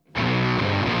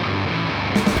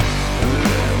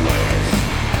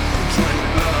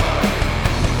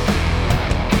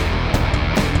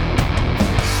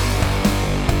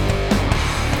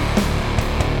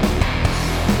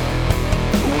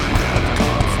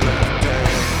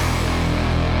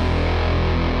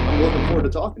forward to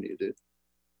talking to you, dude.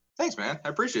 Thanks, man. I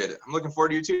appreciate it. I'm looking forward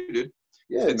to you too, dude.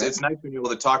 Yeah, man. It's nice being able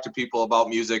to talk to people about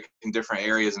music in different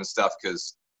areas and stuff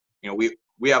because,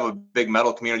 we have a big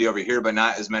metal community over here, but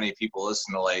not as many people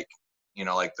listen to like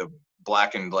the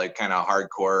black and like kind of hardcore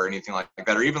or anything like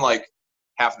that, or even like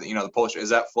half the poster. Is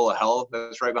that Full of Hell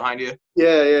that's right behind you?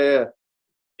 Yeah.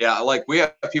 Yeah, like we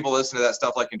have people listen to that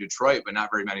stuff like in Detroit, but not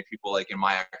very many people like in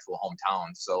my actual hometown.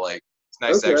 So like it's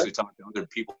nice to Okay. actually talk to other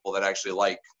people that actually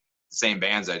like the same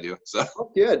bands I do. So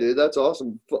Yeah, dude, that's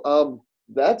awesome.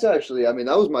 That's actually, I mean,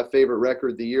 that was my favorite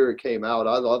record the year it came out.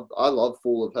 I love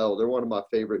Full of Hell. They're one of my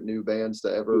favorite new bands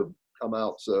to ever come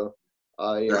out. So,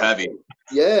 I, they're heavy.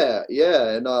 yeah,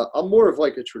 and I'm more of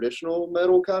like a traditional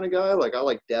metal kind of guy. Like I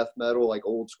like death metal, like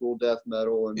old school death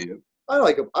metal, and Yeah. I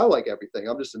like everything.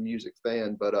 I'm just a music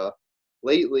fan, but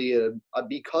lately,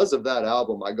 because of that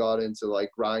album, I got into like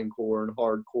grindcore and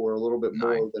hardcore a little bit Nice.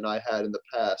 more than I had in the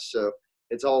past. So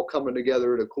it's all coming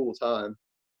together at a cool time.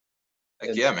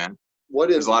 Like, And yeah, man. what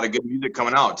There's is a lot of good music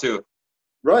coming out too.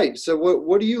 right? So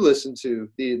what do you listen to?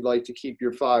 Do you like to keep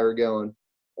your fire going?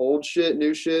 Old shit,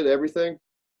 new shit, everything?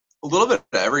 A little bit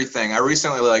of everything. I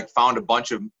recently like found a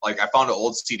bunch of I found an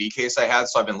old CD case I had,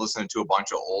 so I've been listening to a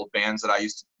bunch of old bands that I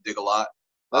used to dig a lot.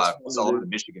 That's fun It's to a lot do. of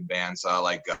Michigan bands,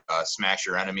 like Smash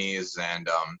Your Enemies and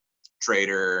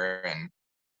Traitor and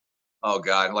oh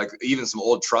god, like even some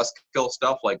old Trust Kill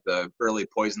stuff like the early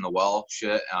Poison the Well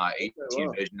shit, Okay, 18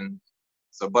 wow. Vision.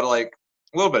 So, but like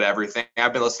a little bit of everything.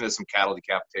 I've been listening to some Cattle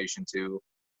Decapitation too.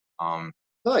 Um,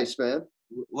 Nice, man.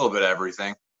 a little bit of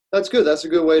everything. That's good. That's a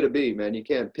good way to be, man. You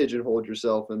can't pigeonhole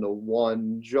yourself into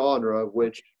one genre,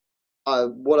 which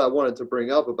what I wanted to bring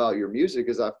up about your music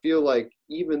is I feel like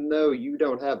even though you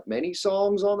don't have many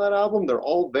songs on that album, they're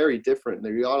all very different.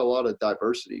 There got a lot of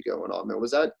diversity going on there.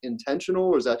 Was that intentional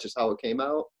or is that just how it came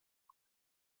out?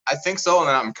 I think so, and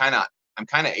then I'm kind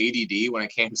of ADD when it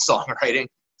came to songwriting.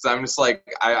 So I'm just like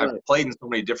I've Right. played in so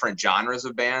many different genres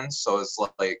of bands, so it's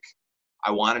like I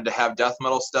wanted to have death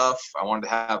metal stuff, I wanted to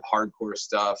have hardcore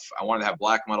stuff, I wanted to have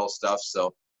black metal stuff.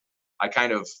 So I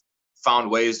kind of found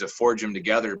ways to forge them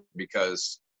together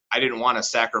because I didn't want to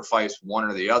sacrifice one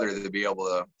or the other to be able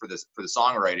to for the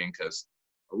songwriting. Because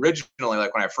originally,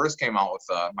 like when I first came out with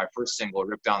my first single,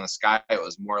 "Rip Down the Sky," it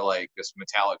was more like this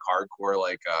metallic hardcore,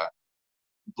 like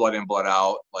Blood In Blood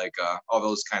Out, like all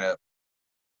those kind of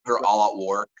or All Out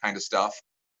War kind of stuff.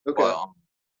 Okay. But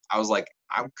I was like,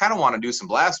 I kind of want to do some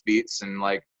blast beats and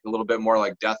like a little bit more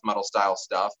like death metal style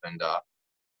stuff, and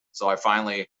so I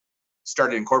finally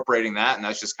started incorporating that, and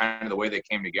that's just kind of the way they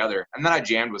came together. And then I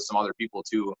jammed with some other people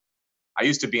too. I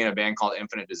used to be in a band called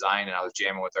Infinite Design, and I was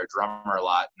jamming with our drummer a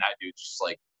lot, and that dude's just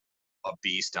like a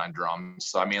beast on drums.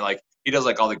 So I mean, like he does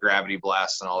like all the gravity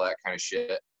blasts and all that kind of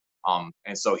shit.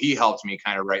 And so he helped me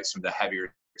kind of write some of the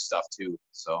heavier stuff too.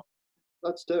 So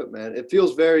That's dope, man. It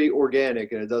feels very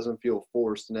organic and it doesn't feel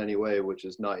forced in any way, which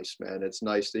is nice, man. It's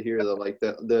nice to hear that like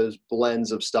those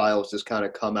blends of styles just kind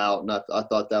of come out. And I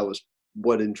thought that was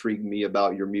what intrigued me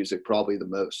about your music probably the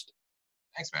most.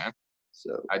 thanks, man.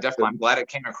 So, I'm glad it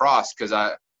came across because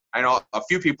I know a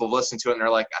few people have listened to it and they're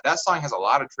like, that song has a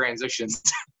lot of transitions.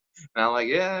 And I'm like,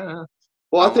 yeah.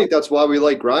 well, I think that's why we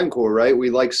like grindcore, right? We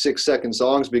like 6 second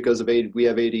songs because we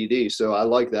have ADD. So I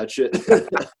like that shit.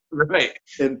 Right.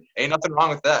 And Ain't nothing wrong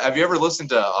with that. Have you ever listened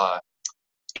to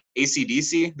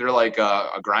ACDC? They're like a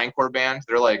grindcore band.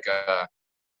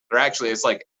 They're actually, it's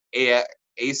like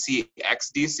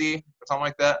ACXDC or something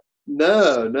like that.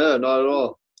 no, no, not at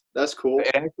all. That's cool.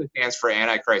 It actually stands for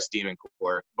Antichrist Demon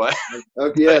Core. But,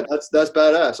 Okay, yeah, but that's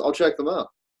badass. I'll check them out.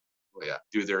 well, yeah,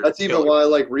 dude, they're That's even killer. why I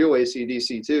like real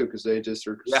AC/DC too, because they just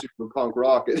are Yeah, super punk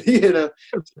rock. Those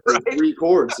right. three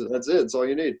chords. That's it. That's all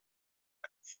you need.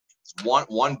 It's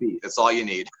one beat. That's all you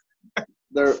need.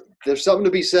 There's something to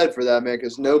be said for that, man,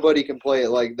 because nobody can play it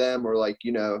like them, or like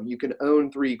you can own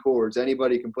three chords.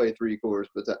 Anybody can play three chords,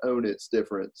 but to own it's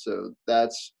different. So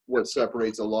that's what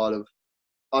separates a lot of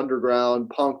underground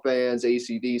punk bands,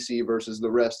 AC/DC versus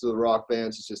the rest of the rock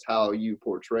bands. It's just how you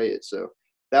portray it. So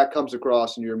that comes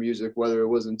across in your music, whether it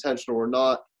was intentional or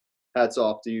not. Hats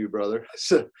off to you, brother.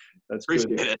 So that's good.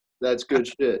 Appreciate it. That's good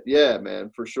shit. Yeah, man,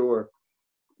 for sure.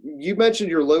 You mentioned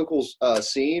your local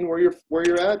scene where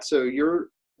you're at. So you're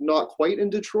not quite in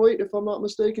Detroit, if I'm not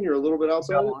mistaken. You're a little bit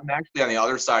outside it. No, I'm actually on the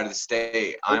other side of the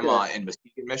state. I'm Okay. in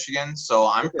Muskegon, Michigan, so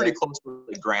I'm pretty Okay. close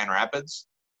to Grand Rapids.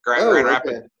 Grand Oh,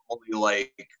 Rapids okay. is only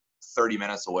like 30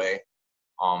 minutes away.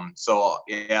 So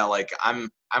yeah, like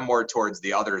I'm more towards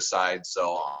the other side.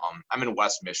 So I'm in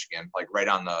West Michigan, like right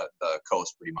on the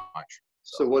coast, pretty much.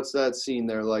 So So what's that scene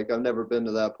there like? I've never been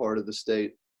to that part of the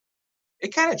state.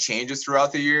 it kind of changes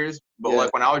throughout the years, but Yeah.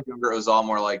 like when I was younger, it was all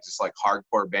more like just like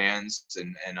hardcore bands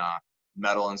and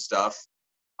metal and stuff.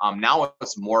 Now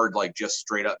it's more like just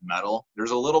straight up metal.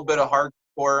 There's a little bit of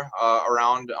hardcore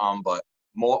around, but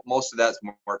most of that's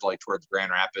more like towards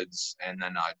Grand Rapids and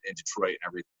then in Detroit and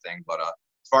everything. But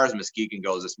as far as Muskegon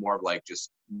goes, it's more of like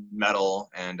just metal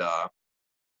and I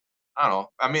don't know.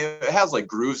 I mean, it has like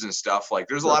grooves and stuff. Like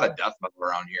there's a lot of death metal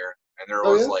around here, and there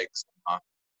Oh was yeah. like some,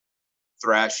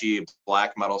 thrashy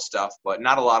black metal stuff, but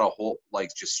not a lot of whole like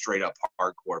just straight up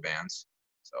hardcore bands.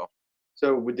 So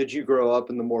So did you grow up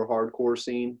in the more hardcore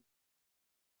scene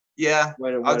yeah,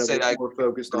 when I'd it say was I more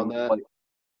focused on that? like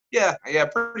yeah,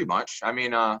 pretty much. I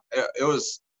mean, it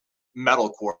was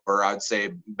metalcore, I'd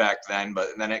say back then,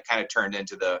 but then it kind of turned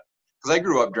into the because I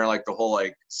grew up during like the whole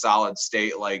like solid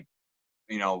state like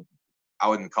you know I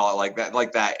wouldn't call it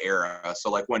like that era. So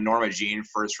like when Norma Jean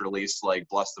first released like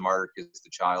Bless the Martyr Kiss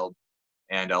the Child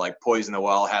and like Poison the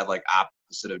Well had like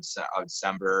Opposite of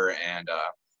December and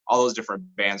all those different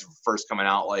bands were first coming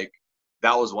out. Like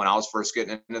that was when I was first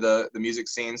getting into the music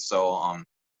scene. So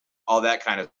all that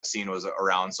kind of scene was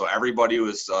around. So everybody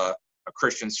was a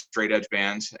Christian straight edge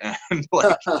band and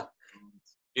like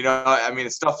I mean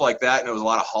stuff like that. And it was a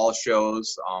lot of hall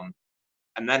shows.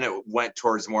 And then it went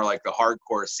towards more like the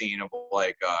hardcore scene of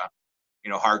like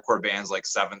hardcore bands like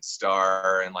Seventh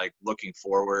Star and like Looking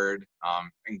Forward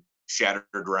and Shattered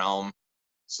Realm.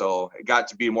 So it got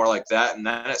to be more like that, and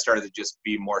then it started to just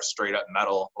be more straight up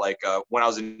metal. Like when I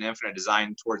was in Infinite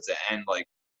Design towards the end, like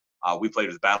we played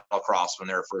with Battlecross when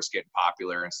they were first getting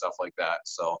popular and stuff like that.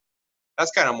 So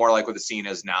that's kind of more like what the scene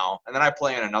is now. And then I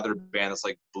play in another band that's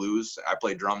like blues. I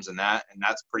play drums in that, and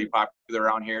that's pretty popular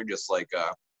around here. Just like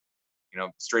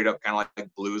straight up kind of like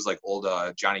blues, like old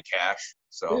Johnny Cash.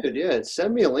 So Dude, yeah,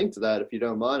 send me a link to that if you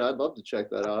don't mind. I'd love to check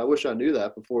that out. I wish I knew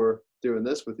that before doing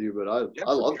this with you, but yeah, I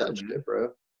for love sure, that man. shit, bro.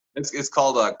 It's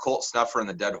called Colt Snuffer and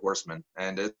the Dead Horseman,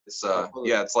 and it's I love it.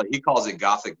 yeah, it's like he calls it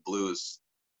gothic blues.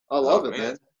 I So love I it, mean,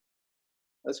 man.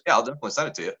 That's yeah, I'll definitely send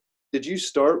it to you. Did you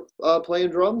start playing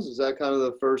drums? Is that kind of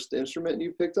the first instrument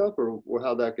you picked up, or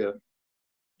how'd that go?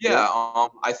 Yeah. Yeah,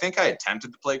 I think I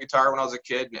attempted to play guitar when I was a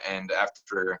kid, and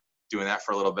after doing that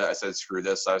for a little bit, I said, "Screw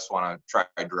this! I just want to try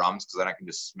drums because then I can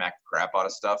just smack the crap out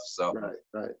of stuff." So Right,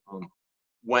 right. um,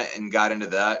 went and got into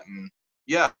that, and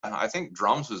yeah, I think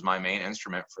drums was my main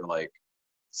instrument for like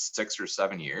 6 or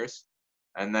 7 years,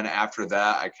 and then after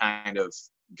that, I kind of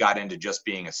got into just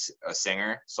being a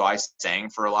singer. So I sang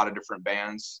for a lot of different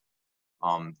bands.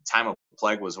 Time of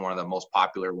Plague was one of the most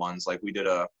popular ones. Like we did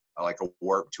like a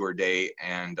Warp Tour date,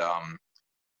 and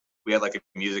we had like a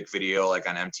music video like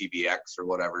on MTVX or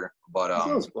whatever. But That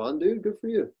sounds fun, dude. Good for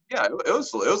you. yeah, it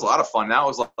was a lot of fun. That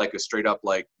was like a straight up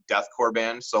like deathcore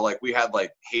band. So like we had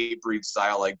like Hatebreed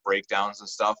style like breakdowns and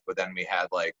stuff, but then we had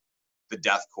like the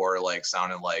deathcore like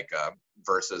sounding like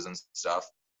verses and stuff.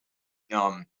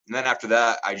 And then after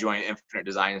that, I joined Infinite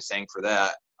Design and sang for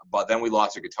that. But then we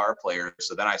lost a guitar player,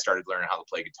 so then I started learning how to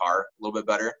play guitar a little bit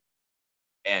better.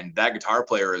 And that guitar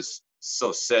player is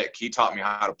so sick. He taught me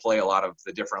how to play a lot of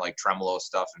the different like tremolo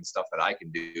stuff and stuff that I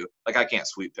can do. Like I can't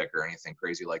sweep pick or anything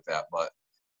crazy like that, but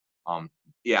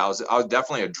yeah, I was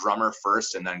definitely a drummer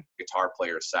first and then guitar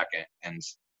player second, and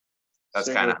that's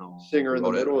kind Singer, of how singer I in the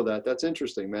wrote it. middle of that. That's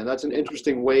interesting, man. That's an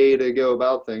interesting way to go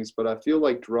about things. But I feel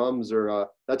like drums are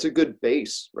that's a good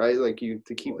base, right? Like you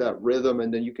to keep that rhythm,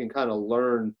 and then you can kind of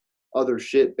learn other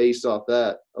shit based off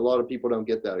that. A lot of people don't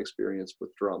get that experience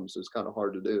with drums. It's kind of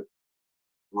hard to do.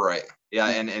 Right. Yeah,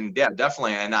 and yeah,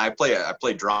 definitely. And I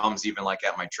play drums even like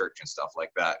at my church and stuff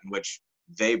like that, in which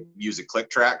they use a click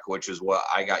track, which is what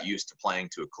I got used to playing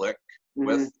to a click Mm-hmm.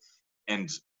 with. And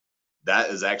that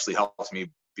has actually helped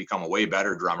me become a way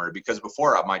better drummer because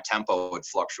before my tempo would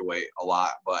fluctuate a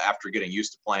lot, but after getting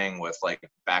used to playing with like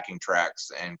backing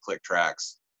tracks and click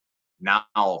tracks, now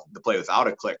to play without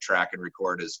a click track and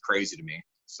record is crazy to me.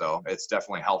 So it's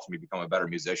definitely helped me become a better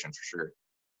musician for sure.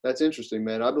 That's interesting,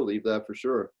 man. I believe that for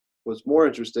sure. What's more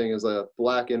interesting is a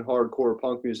black and hardcore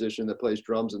punk musician that plays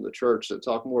drums in the church. So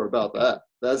talk more about that.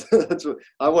 That's what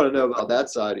I want to know about that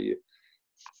side of you.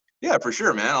 Yeah, for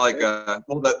sure, man. Like, Yeah.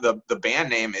 well, the band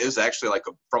name is actually like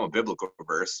from a biblical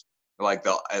verse, like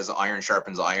the as iron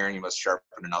sharpens iron, you must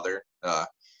sharpen another.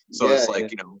 So Yeah, it's yeah.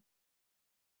 like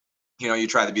you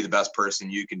try to be the best person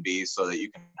you can be, so that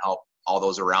you can help all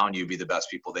those around you be the best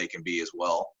people they can be as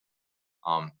well.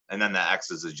 And then the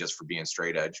X's is just for being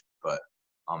straight edge. But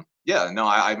yeah, no,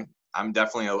 I'm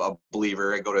definitely a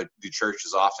believer. I go to do church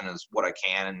as often as what I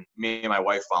can, and me and my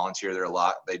wife volunteer there a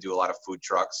lot. They do a lot of food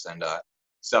trucks and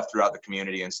stuff throughout the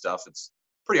community and stuff. It's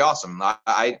pretty awesome.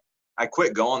 I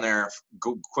quit going there,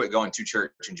 quit going to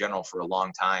church in general for a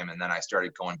long time, and then I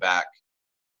started going back.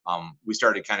 We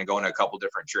started kind of going to a couple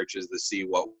different churches to see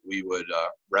what we would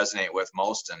resonate with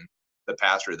most. And the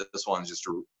pastor, this one's just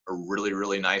a really,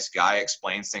 really nice guy,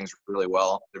 explains things really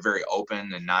well. They're very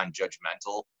open and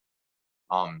non-judgmental.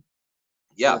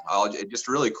 Yeah, just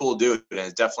really cool dude, and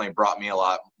it's definitely brought me a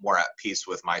lot more at peace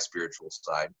with my spiritual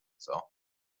side. So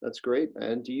That's great,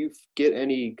 man. Do you get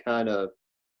any kind of,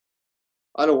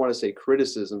 I don't want to say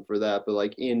criticism for that, but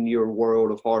like in your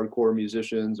world of hardcore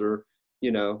musicians, or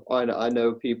I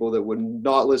know people that would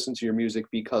not listen to your music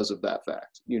because of that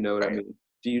fact. You know what I right. mean?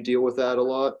 Do you deal with that a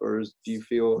lot, or do you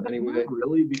feel anyway? Not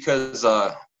really, because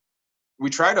we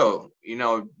try to,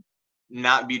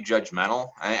 not be judgmental.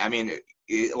 I mean,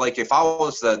 like if I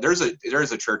was there's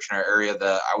a church in our area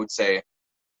that I would say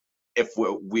if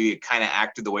we kind of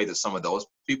acted the way that some of those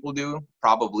people do,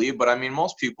 probably. But I mean,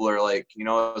 most people are like,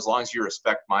 as long as you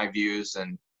respect my views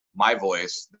and my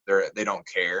voice, they don't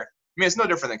care. I mean, it's no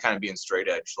different than kind of being straight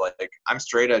edge. Like I'm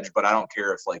straight edge, but I don't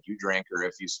care if like you drink or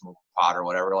if you smoke pot or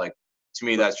whatever. Like to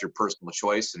me, that's your personal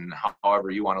choice, and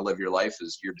however you want to live your life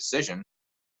is your decision.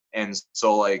 And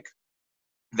so like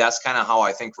that's kind of how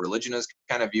I think religion is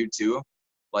kind of viewed too.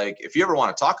 Like if you ever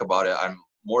want to talk about it, I'm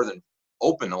more than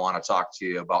open to want to talk to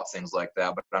you about things like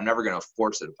that, but I'm never going to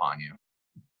force it upon you.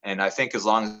 And I think as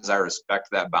long as I respect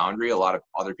that boundary, a lot of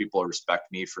other people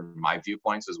respect me for my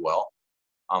viewpoints as well.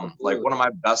 Like one of my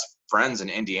best friends in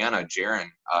Indiana, Jaron,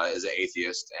 is an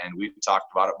atheist, and we've talked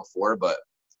about it before, but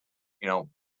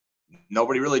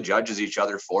nobody really judges each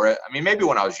other for it. I mean, maybe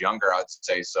when I was younger, I'd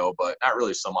say so, but not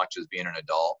really so much as being an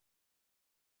adult.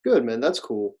 Good, man. That's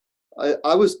cool.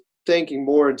 I was thinking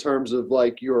more in terms of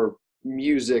like your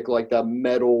music, like that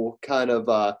metal kind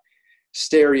of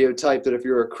stereotype that if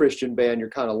you're a Christian band, you're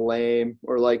kind of lame,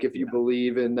 or like if you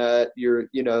believe in that,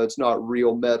 it's not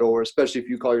real metal, or especially if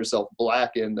you call yourself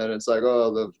Blackened, then it's like,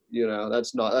 oh,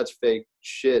 that's fake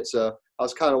shit. So I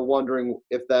was kind of wondering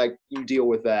if that you deal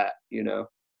with that. No,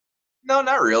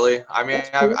 not really. I mean,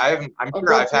 Cool. I'm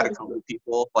sure I've had a couple of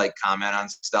people like comment on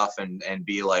stuff and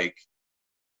be like,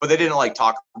 but they didn't like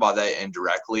talk about that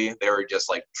indirectly. They were just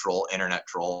like internet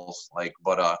trolls, like,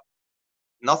 but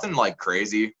nothing like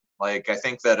crazy. Like I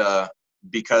think that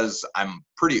because I'm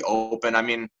pretty open. I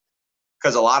mean,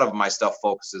 because a lot of my stuff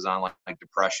focuses on like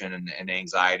depression and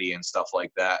anxiety and stuff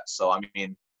like that. So I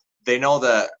mean, they know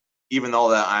that even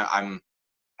though that I'm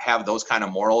have those kind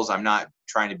of morals, I'm not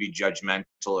trying to be judgmental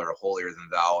or holier than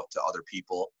thou to other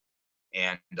people,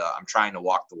 and I'm trying to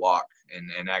walk the walk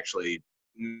and actually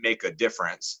make a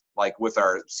difference. Like with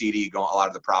our CD, going, a lot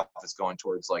of the profits going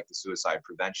towards like the suicide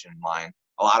prevention line.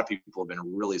 A lot of people have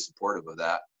been really supportive of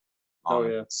that. Oh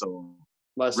yeah. So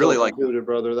Myself really like, included,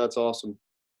 brother. That's awesome.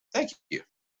 thank you.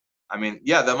 I mean,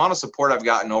 yeah, the amount of support I've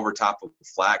gotten over top of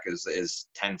Flack is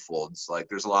tenfold. It's like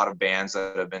there's a lot of bands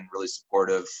that have been really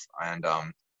supportive, and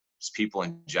just people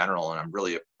in general, and I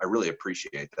really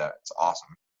appreciate that. It's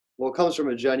awesome. Well, it comes from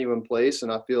a genuine place,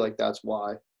 and I feel like that's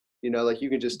why. Like you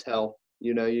can just tell.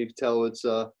 You can tell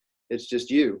it's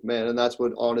just you, man, and that's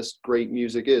what honest, great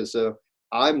music is. So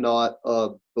I'm not a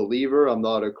believer. I'm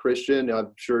not a Christian.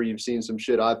 I'm sure you've seen some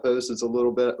shit I post. It's a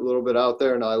little bit out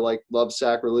there, and I love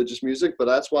sacrilegious music. But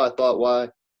that's why I thought why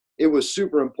it was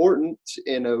super important,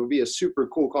 and it would be a super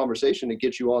cool conversation to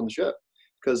get you on the show.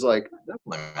 Because like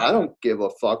I don't give a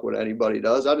fuck what anybody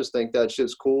does. I just think that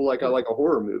shit's cool. Like I like a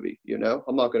horror movie.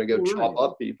 I'm not gonna go chop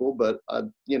up people, but I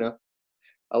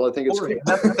think it's cool.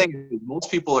 That's the thing. Most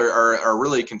people are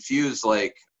really confused.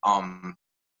 Like,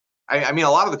 I mean,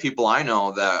 a lot of the people I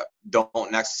know that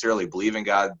don't necessarily believe in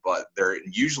God, but they're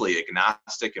usually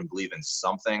agnostic and believe in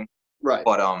something. Right.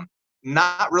 But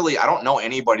not really. I don't know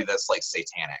anybody that's like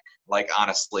satanic. Like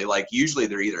honestly, like usually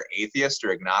they're either atheist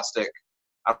or agnostic.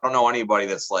 I don't know anybody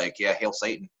that's like, yeah, hail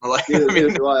Satan. Like,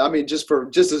 I mean, just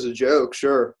as a joke,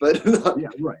 sure, but yeah,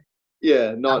 right.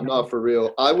 Yeah, not for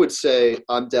real. I would say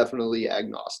I'm definitely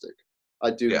agnostic. I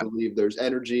do believe there's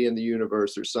energy in the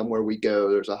universe. There's somewhere we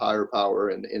go. There's a higher power,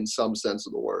 in some sense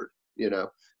of the word.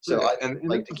 So right. I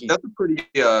like to keep. That's a pretty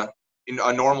a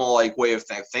normal like way of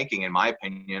thinking, in my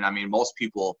opinion. I mean, most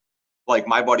people, like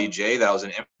my buddy Jay, that I was an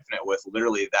Infinite with,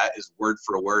 literally that is word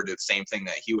for word the same thing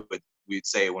that we'd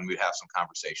say when we'd have some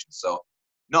conversations. So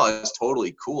no, it's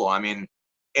totally cool. I mean,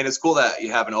 and it's cool that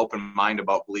you have an open mind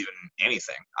about believing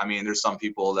anything. I mean, there's some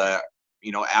people that,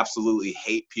 absolutely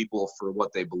hate people for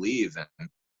what they believe.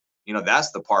 And,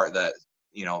 that's the part that,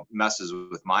 messes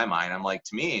with my mind. I'm like,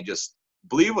 to me, just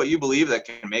believe what you believe that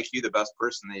can make you the best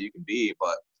person that you can be,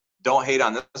 but don't hate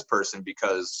on this person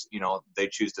because, they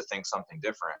choose to think something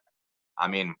different. I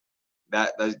mean,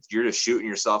 that you're just shooting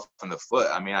yourself in the foot.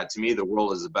 I mean, to me, the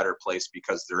world is a better place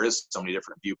because there is so many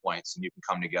different viewpoints, and you can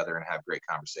come together and have great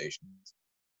conversations.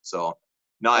 So,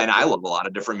 no, and I love a lot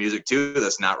of different music too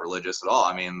that's not religious at all.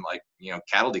 I mean, like,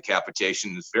 cattle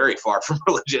decapitation is very far from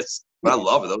religious, but I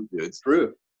love those dudes.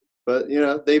 True. But,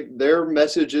 their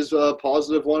message is a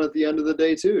positive one at the end of the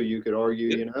day too. You could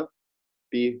argue,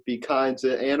 be kind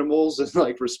to animals and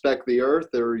like respect the earth,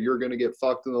 or you're going to get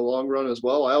fucked in the long run as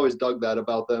well. I always dug that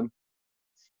about them.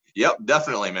 Yep,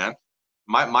 definitely, man.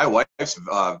 My wife's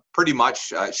pretty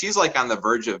much she's like on the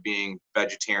verge of being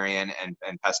vegetarian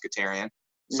and pescatarian.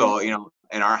 So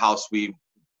in our house we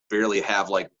barely have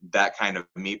like that kind of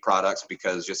meat products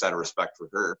because just out of respect for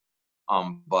her.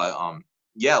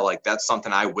 Yeah, like that's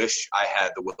something I wish I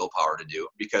had the willpower to do,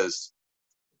 because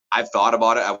I've thought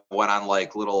about it. I went on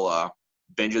like little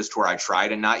binges to where I try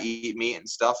to not eat meat and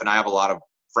stuff, and I have a lot of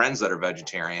friends that are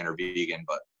vegetarian or vegan,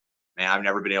 but man, I've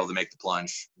never been able to make the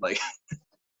plunge. Like,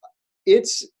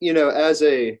 it's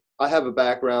I have a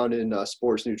background in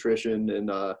sports nutrition, and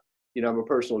I'm a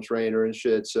personal trainer and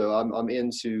shit, so I'm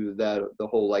into that, the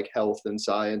whole like health and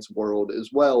science world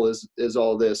as well as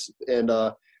all this, and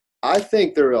I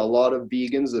think there are a lot of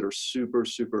vegans that are super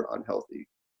super unhealthy.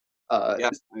 yeah,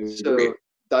 so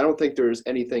I don't think there's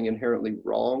anything inherently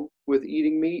wrong with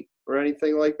eating meat or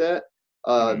anything like that.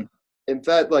 In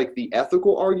fact, like the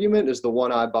ethical argument is the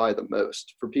one I buy the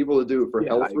most. For people to do it for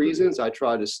health reasons, I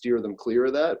try to steer them clear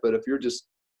of that. But if you're just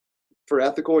for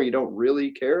ethical and you don't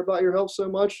really care about your health so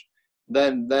much,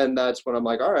 then that's when I'm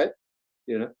like, all right,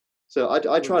 So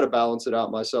I try to balance it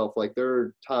out myself. Like there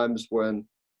are times when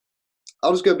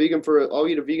I'll just go vegan I'll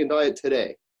eat a vegan diet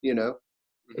today,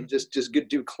 and just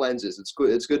do cleanses. It's good.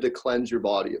 It's good to cleanse your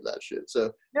body of that shit.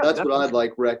 So that's definitely what I'd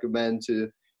like recommend to,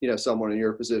 someone in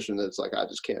your position that's like, I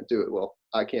just can't do it. Well,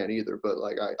 I can't either, but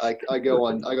like I go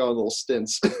on little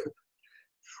stints.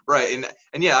 Right.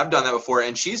 And yeah, I've done that before,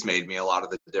 and she's made me a lot of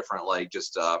the different, like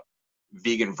just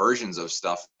vegan versions of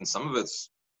stuff. And some of it's,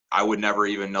 I would never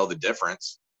even know the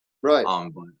difference. Right.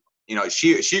 But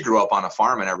she grew up on a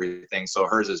farm and everything. So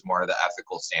hers is more of the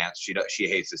ethical stance. She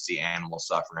hates to see animals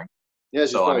suffering. Yeah.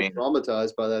 She's probably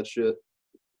traumatized by that shit.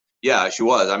 Yeah, she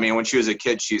was. I mean, when she was a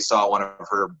kid, she saw one of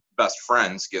her best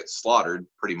friends get slaughtered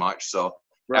pretty much. So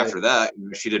after that,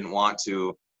 she didn't want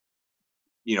to,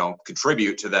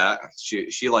 contribute to that.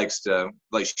 She likes to,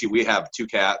 like, we have 2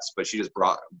 cats, but she just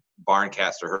brought barn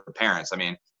cats to her parents. I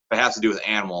mean, if it has to do with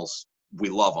animals, we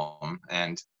love them.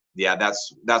 And yeah,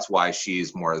 that's why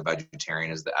she's more of the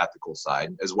vegetarian, is the ethical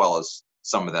side, as well as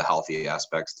some of the healthy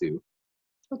aspects too.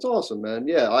 That's awesome, man.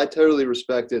 Yeah, I totally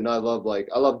respect it. And I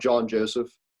love John Joseph.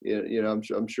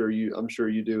 I'm sure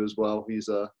you do as well. He's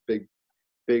a big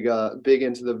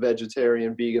into the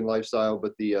vegetarian vegan lifestyle,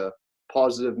 but the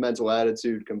positive mental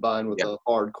attitude combined with a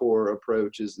hardcore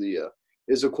approach is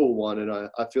a cool one, and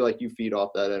I feel like you feed off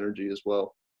that energy as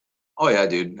well. Oh yeah,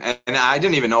 dude. And I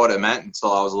didn't even know what it meant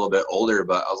until I was a little bit older,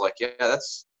 but I was like, yeah,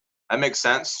 that makes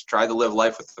sense. Try to live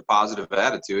life with a positive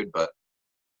attitude, but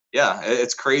yeah,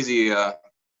 it's crazy.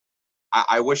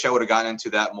 I wish I would have gotten into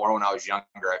that more when I was younger.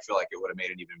 I feel like it would have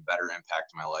made an even better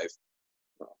impact in my life.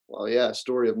 Well, yeah,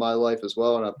 story of my life as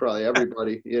well, and probably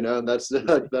everybody, that's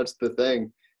the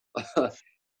thing.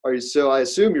 So I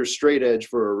assume you're straight edge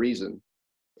for a reason,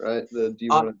 right? Do you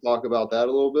want to talk about that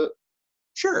a little bit?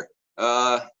 Sure.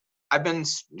 I've been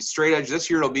straight edge this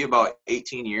year. It'll be about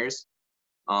 18 years.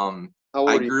 How old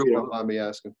are you, if you don't mind me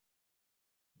asking?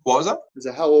 What was that?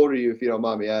 How old are you, if you don't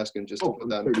mind me asking, just to put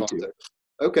that in context?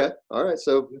 Okay. All right.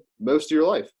 So most of your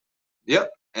life. Yep.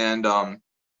 And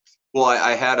well,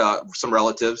 I had some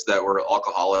relatives that were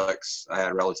alcoholics. I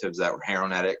had relatives that were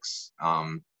heroin addicts.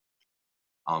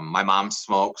 My mom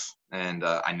smokes, and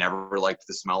I never liked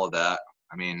the smell of that.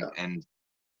 I mean, and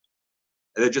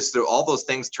it just, all those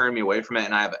things turned me away from it.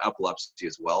 And I have epilepsy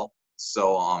as well.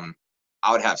 So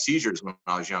I would have seizures when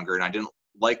I was younger, and I didn't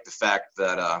like the fact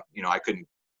that I couldn't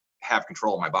have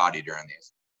control of my body during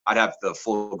these. I'd have the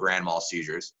full grand mal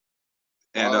seizures.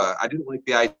 And I didn't like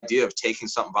the idea of taking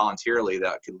something voluntarily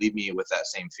that could leave me with that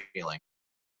same feeling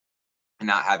and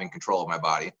not having control of my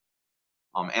body.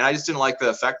 And I just didn't like the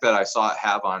effect that I saw it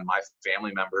have on my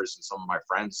family members and some of my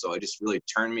friends. So it just really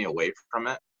turned me away from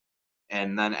it.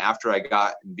 And then after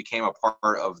I became a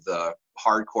part of the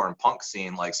hardcore and punk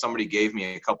scene, like somebody gave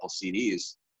me a couple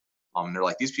CDs. They're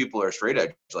like, these people are straight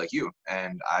edge like you.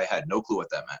 And I had no clue what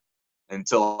that meant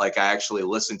until like I actually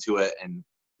listened to it and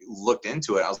looked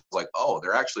into it. I was like, oh,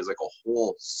 there actually is like a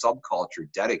whole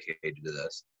subculture dedicated to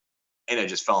this. And I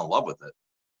just fell in love with it.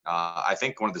 I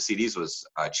think one of the CDs was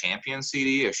a Champion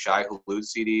CD, a Shai Hulud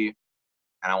CD,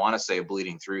 and I want to say a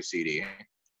Bleeding Through CD.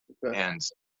 Okay. And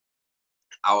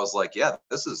I was like, yeah,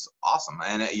 this is awesome.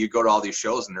 And you go to all these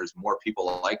shows and there's more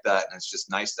people like that. And it's just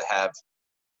nice to have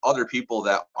other people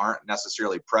that aren't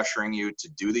necessarily pressuring you to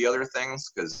do the other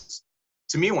things. Because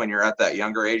to me, when you're at that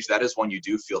younger age, that is when you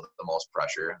do feel the most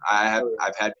pressure.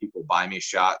 I've had people buy me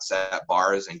shots at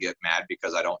bars and get mad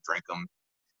because I don't drink them.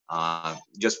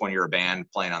 Just when you're a band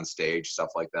playing on stage, stuff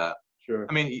like that. Sure.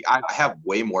 I mean, I have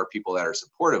way more people that are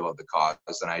supportive of the cause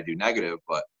than I do negative,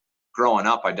 but growing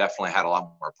up, I definitely had a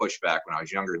lot more pushback when I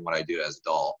was younger than what I do as an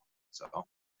adult. So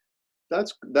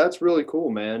That's really cool,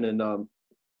 man. And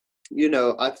you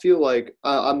know, I feel like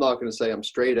I'm not going to say I'm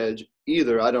straight edge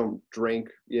either. I don't drink,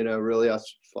 you know, really. I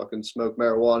fucking smoke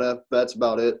marijuana. That's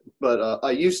about it. But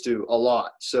I used to a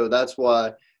lot. So that's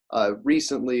why I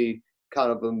recently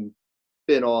kind of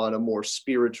been on a more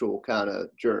spiritual kind of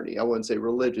journey. I wouldn't say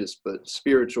religious, but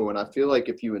spiritual. And I feel like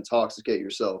if you intoxicate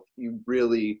yourself, you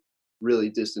really, really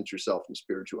distance yourself from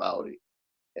spirituality.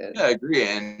 And yeah, I agree.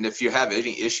 And if you have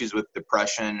any issues with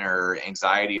depression or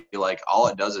anxiety, like all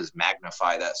it does is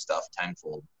magnify that stuff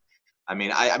tenfold. I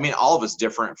mean, all of it's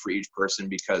different for each person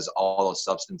because all those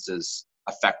substances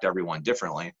affect everyone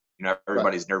differently. You know, right.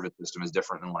 everybody's nervous system is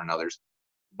different than one another's.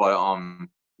 But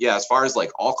yeah, as far as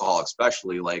like alcohol,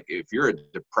 especially, like if you're a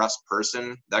depressed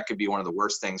person, that could be one of the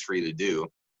worst things for you to do.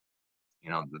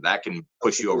 You know, that can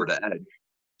push you over Absolutely. the edge.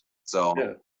 So,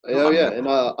 Yeah. Oh yeah, um,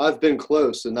 and I've been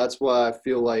close, and that's why I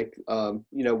feel like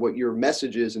you know what your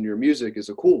message is and your music is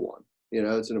a cool one. You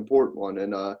know, it's an important one,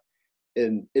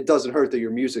 and it doesn't hurt that your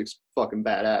music's fucking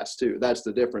badass too. That's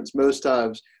the difference. Most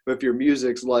times, if your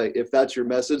music's like, if that's your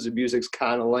message, the music's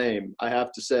kind of lame. I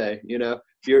have to say, you know,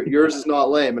 yours is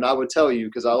not lame, and I would tell you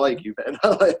because I like you, man.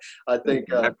 I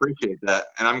think, I appreciate that,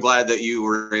 and I'm glad that you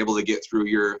were able to get through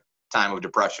your time of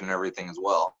depression and everything as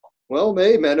well. well,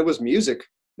 hey, man, it was music.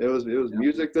 It was Yeah.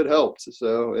 music that helped.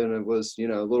 So, and it was, you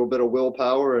know, a little bit of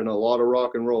willpower and a lot of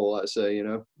rock and roll. I say, you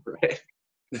know, Right.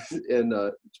 and Yeah.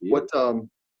 what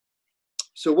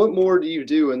so what more do you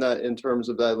do in that in terms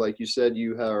of that? Like you said,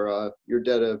 you are your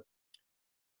debt of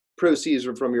proceeds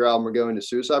from your album are going to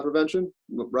suicide prevention,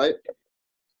 right?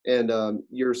 And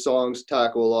your songs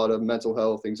tackle a lot of mental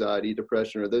health, anxiety,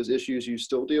 depression. Are those issues you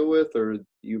still deal with, or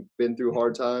you've been through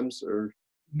hard times, or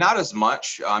Not as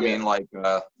much. I yeah, mean, like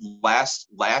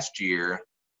last year,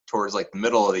 towards like the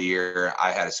middle of the year,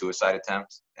 I had a suicide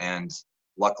attempt, and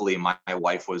luckily my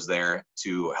wife was there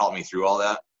to help me through all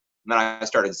that. And then I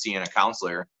started seeing a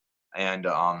counselor, and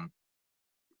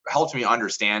helped me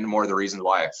understand more of the reasons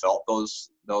why I felt those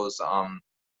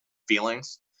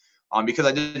feelings. Because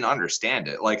I didn't understand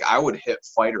it. Like I would hit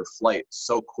fight or flight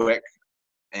so quick,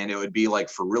 and it would be like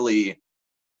for really,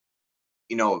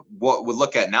 you know, what we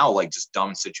look at now like just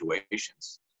dumb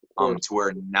situations. of course, To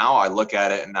where now I look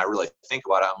at it and I really think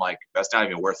about it. I'm like, that's not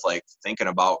even worth like thinking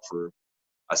about for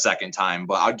a second time.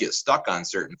 But I'd get stuck on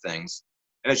certain things,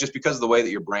 and it's just because of the way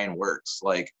that your brain works.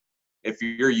 Like if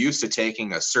you're used to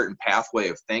taking a certain pathway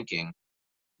of thinking,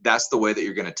 that's the way that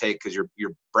you're going to take because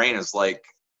your brain is like,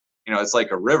 you know, it's like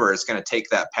a river. It's going to take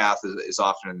that path as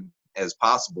often as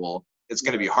possible. It's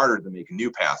going to be harder to make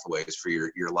new pathways for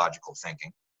your logical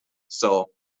thinking. So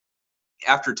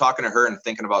after talking to her and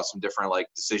thinking about some different like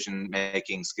decision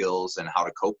making skills and how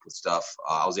to cope with stuff,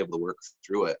 I was able to work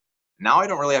through it. Now I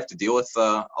don't really have to deal with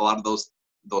a lot of those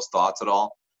thoughts at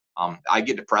all. I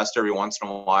get depressed every once in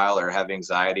a while or have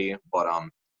anxiety, but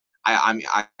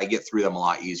I get through them a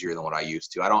lot easier than what I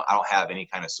used to. I don't have any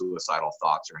kind of suicidal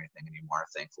thoughts or anything anymore,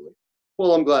 thankfully.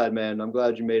 well, I'm glad, man. I'm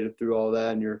glad you made it through all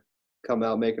that, and you're come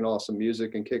out making awesome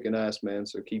music and kicking ass, man.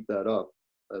 So keep that up.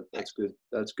 That's Thanks. good.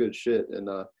 That's good shit. And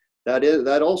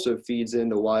that also feeds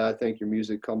into why I think your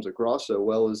music comes across so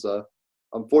well. Is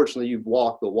unfortunately you've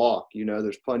walked the walk. You know,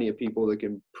 there's plenty of people that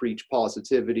can preach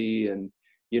positivity and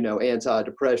you know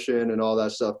anti-depression and all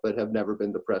that stuff, but have never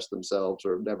been depressed themselves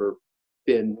or have never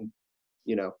been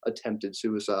you know attempted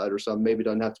suicide or something. Maybe it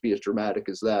doesn't have to be as dramatic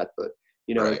as that, but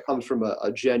you know Right. it comes from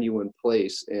a genuine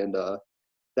place, and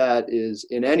that is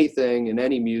in anything, in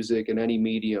any music, in any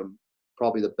medium,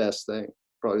 probably the best thing.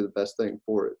 Probably the best thing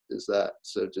for it is that.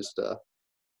 So just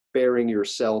bearing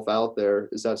yourself out there,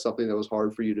 is that something that was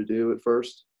hard for you to do at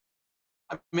first?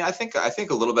 I mean, I think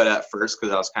a little bit at first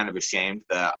because I was kind of ashamed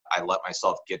that I let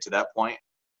myself get to that point.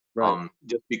 Right.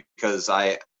 Just because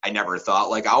I never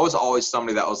thought like I was always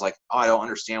somebody that was like, oh, I don't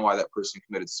understand why that person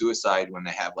committed suicide when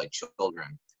they have like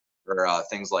children or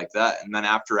things like that. And then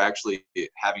after actually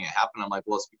having it happen, I'm like,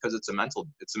 well, it's because it's a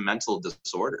mental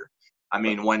disorder. I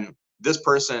mean, when this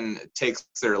person takes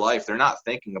their life, they're not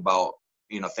thinking about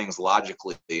things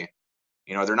logically.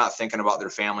 You know, they're not thinking about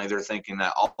their family. They're thinking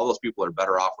that all those people are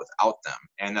better off without them,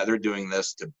 and that they're doing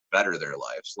this to better their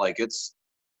lives. Like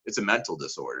it's a mental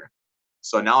disorder.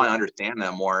 So now I understand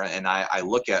that more, and I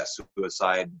look at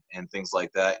suicide and things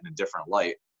like that in a different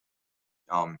light.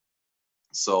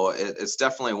 So it's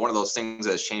definitely one of those things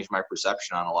that has changed my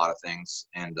perception on a lot of things,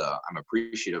 and I'm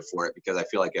appreciative for it because I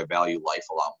feel like I value life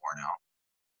a lot more now.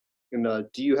 And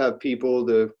do you have people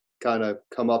to kind of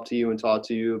come up to you and talk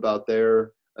to you about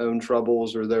their own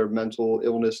troubles or their mental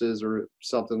illnesses or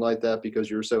something like that because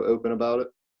you're so open about it?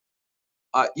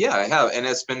 Yeah, I have, and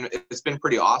it's been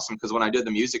pretty awesome because when I did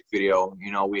the music video,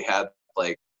 we had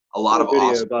like a lot Cool of video,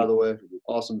 awesome by the people. way.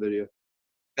 Awesome video.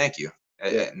 Thank you.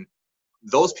 Yeah. And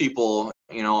those people,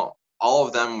 all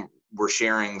of them were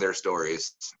sharing their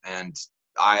stories, and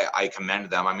I commend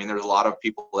them. I mean, there's a lot of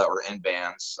people that were in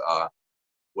bands,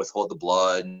 Withhold the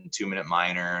Blood, 2 Minute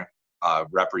Minor,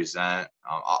 Represent,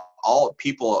 all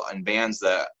people in bands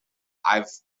that I've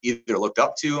either looked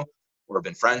up to or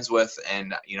been friends with,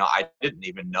 and I didn't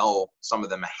even know some of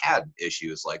them had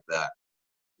issues like that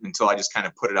until I just kind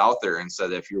of put it out there and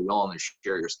said, if you're willing to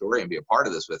share your story and be a part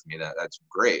of this with me, that's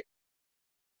great.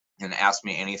 And ask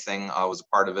me anything, I was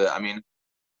a part of it. I mean,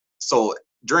 so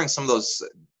during some of those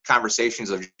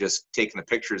conversations of just taking the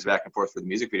pictures back and forth for the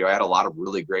music video, I had a lot of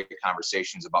really great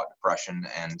conversations about depression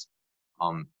and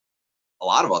a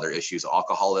lot of other issues,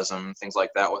 alcoholism, things like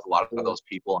that, with a lot of those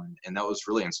people, and that was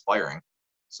really inspiring.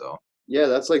 So yeah,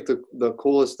 that's like the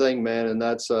coolest thing, man. And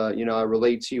that's I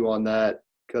relate to you on that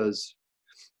because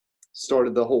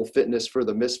started the whole Fitness for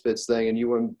the Misfits thing, and you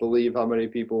wouldn't believe how many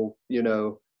people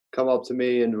come up to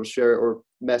me and will share or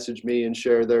message me and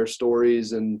share their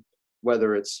stories, and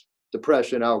whether it's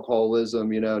depression, alcoholism,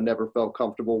 never felt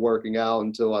comfortable working out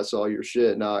until I saw your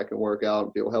shit. Now I can work out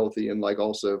and feel healthy and like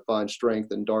also find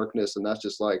strength in darkness. And that's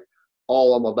just like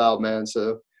all I'm about, man.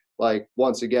 So like,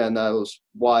 once again, that was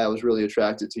why I was really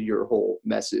attracted to your whole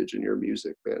message and your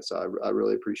music, man. So I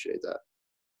really appreciate that.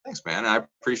 Thanks, man. I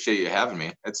appreciate you having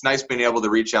me. It's nice being able to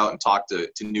reach out and talk to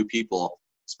new people,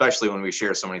 especially when we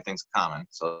share so many things in common.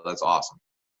 So that's awesome.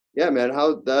 Yeah, man.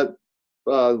 How that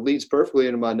leads perfectly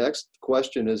into my next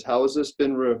question is, how has this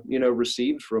been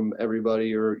received from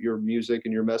everybody, or your music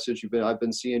and your message? I've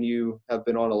been seeing you have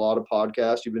been on a lot of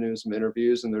podcasts, you've been doing some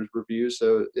interviews, and there's reviews.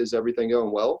 So is everything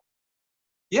going well?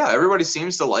 Yeah, everybody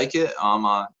seems to like it.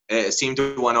 It seemed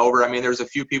to went over. I mean, there's a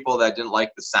few people that didn't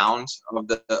like the sound of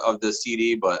the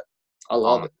CD, but I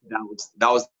love it. That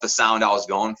was the sound I was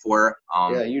going for.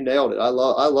 Yeah, you nailed it. I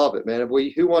love it, man.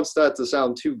 Who wants that to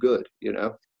sound too good,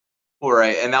 All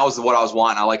right, and that was what I was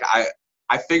wanting.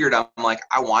 I figured, I'm like,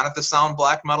 I wanted to sound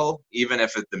black metal, even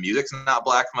if the music's not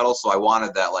black metal. So I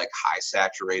wanted that like high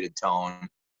saturated tone,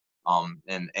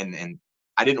 and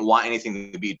I didn't want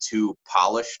anything to be too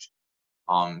polished.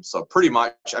 So pretty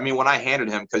much, I mean, when I handed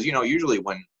him, because usually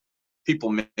when people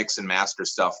mix and master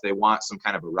stuff, they want some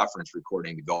kind of a reference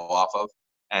recording to go off of.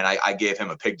 And I gave him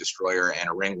a Pig Destroyer and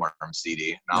a Ringworm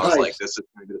CD, and I was like, this is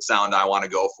the sound I want to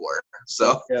go for.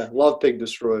 So yeah, love Pig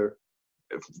Destroyer.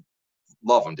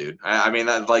 Love them, dude. I mean,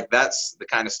 that's the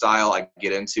kind of style I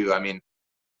get into. I mean,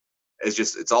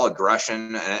 it's all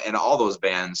aggression, and all those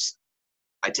bands,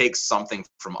 I take something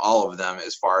from all of them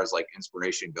as far as like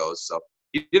inspiration goes. So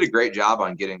you did a great job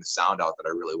on getting the sound out that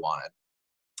I really wanted.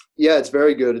 Yeah, it's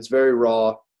very good. It's very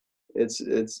raw. It's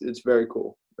very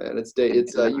cool, man.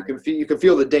 You can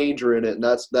feel the danger in it, and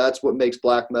that's what makes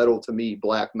black metal to me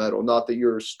black metal. Not that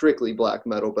you're strictly black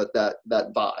metal, but that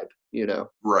vibe,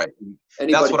 Right.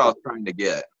 That's what I was trying to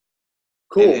get.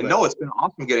 Cool. And no, it's been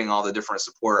awesome getting all the different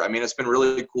support. I mean, it's been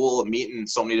really cool meeting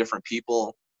so many different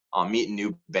people, meeting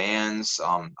new bands,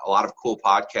 a lot of cool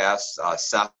podcasts.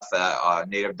 Seth at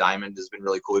Native Diamond has been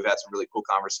really cool. We've had some really cool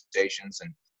conversations,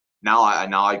 and now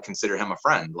I consider him a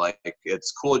friend. Like,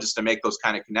 it's cool just to make those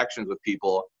kind of connections with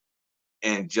people,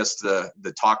 and just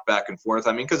the talk back and forth.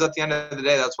 I mean, because at the end of the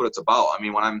day, that's what it's about. I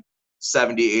mean, when I'm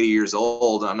 70, 80 years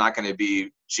old, I'm not going to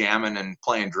be jamming and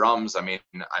playing drums. I mean,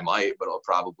 I might, but it'll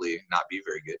probably not be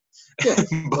very good. Yeah,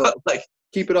 but like,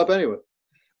 keep it up anyway.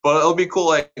 But it'll be cool,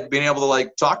 like, being able to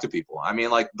like talk to people. I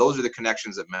mean, like, those are the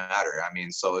connections that matter. I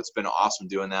mean, so it's been awesome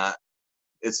doing that.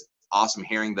 It's awesome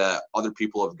hearing that other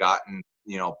people have gotten,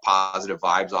 positive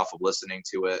vibes off of listening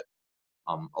to it.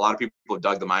 A lot of people have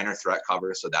dug the Minor Threat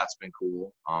cover, so that's been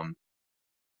cool.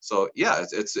 So yeah,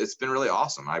 it's been really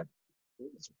awesome.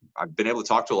 I've been able to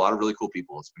talk to a lot of really cool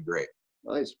people. It's been great.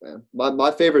 Nice, man.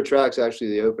 My favorite track's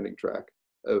actually the opening track,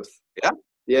 Oath. Yeah.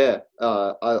 Yeah.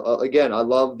 I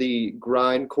love the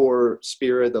grindcore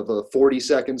spirit of a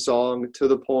 40-second song, to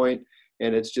the point,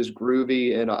 and it's just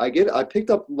groovy. And I picked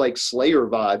up like Slayer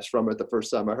vibes from it the first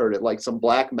time I heard it, like some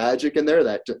Black Magic in there.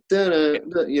 That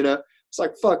it's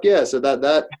like, fuck yeah. So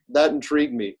that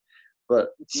intrigued me. But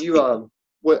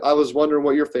What I was wondering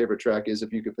what your favorite track is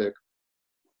if you could pick.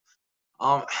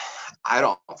 Um, I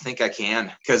don't think I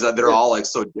can because they're Yeah. all like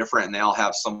so different and they all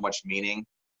have so much meaning.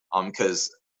 Because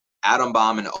Atom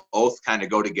Bomb and Oath kind of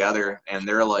go together, and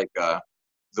they're like that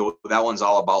one's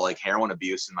all about like heroin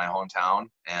abuse in my hometown,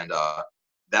 and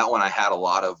that one I had a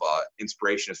lot of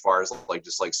inspiration as far as like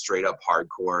just like straight up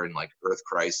hardcore and like Earth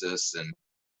Crisis and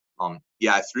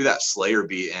yeah, I threw that Slayer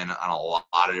beat in on a lot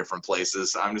of different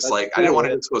places. I'm just That's like I didn't cool. want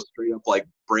to just go straight up like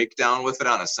breakdown with it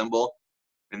on a cymbal,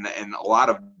 and a lot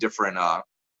of different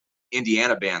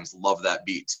Indiana bands love that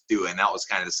beat too, and that was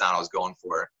kind of the sound I was going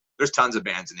for. There's tons of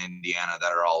bands in Indiana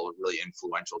that are all really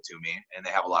influential to me, and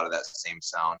they have a lot of that same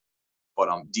sound. But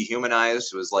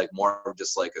Dehumanized was like more of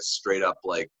just like a straight up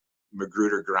like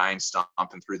Magruder grind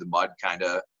stomping through the mud kind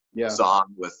of Yeah. song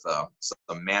with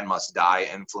some Man Must Die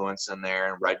influence in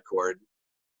there and Red Chord.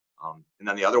 And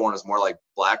then the other one is more like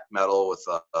black metal with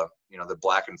the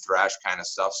black and thrash kind of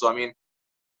stuff. So I mean,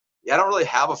 yeah, I don't really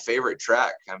have a favorite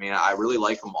track. I mean, I really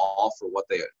like them all for what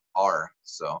they are.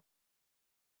 So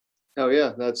Oh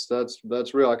yeah, that's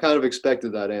real. I kind of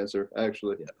expected that answer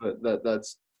actually, yeah. but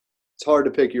that's it's hard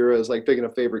to pick your. It's like picking a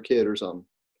favorite kid or something.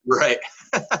 Right.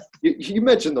 You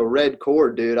mentioned the Red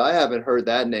Chord, dude. I haven't heard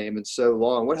that name in so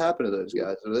long. What happened to those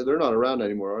guys? They're not around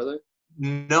anymore, are they?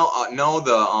 No.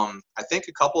 I think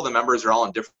a couple of the members are all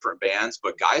in different bands,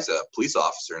 but Guy's a police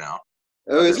officer now.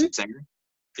 Oh, Their is he? singer.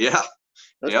 Yeah.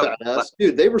 That's Yep. badass,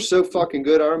 dude. They were so fucking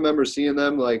good. I remember seeing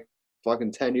them like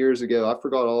fucking 10 years ago. I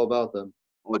forgot all about them.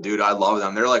 Oh, dude, I love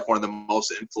them. They're like one of the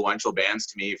most influential bands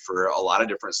to me for a lot of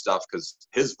different stuff because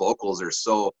his vocals are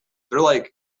so. They're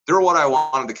what I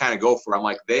wanted to kind of go for. I'm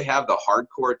like they have the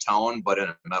hardcore tone, but in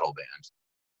a metal band.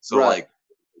 So Right. like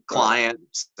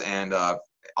Clients and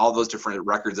all those different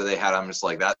records that they had, I'm just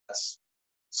like that's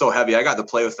so heavy. I got to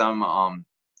play with them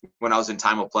when I was in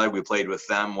Time of Plague. We played with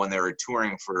them when they were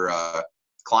touring for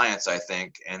Clients, I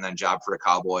think, and then Job for a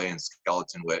Cowboy and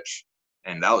Skeleton Witch,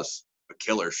 and that was a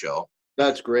killer show.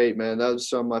 That's great, man. That was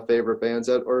some of my favorite bands.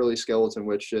 That early Skeleton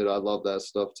Witch shit. I love that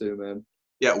stuff too, man.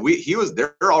 Yeah,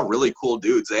 they're all really cool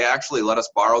dudes. They actually let us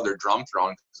borrow their drum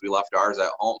throne because we left ours at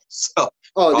home. So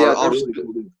Oh yeah, all really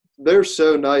cool dudes. they're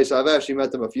so nice. I've actually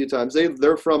met them a few times.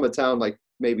 They're from a town like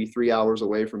maybe 3 hours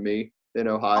away from me in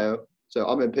Ohio. So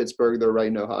I'm in Pittsburgh. They're right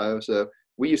in Ohio. So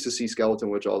we used to see Skeleton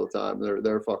Witch all the time.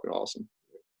 They're fucking awesome.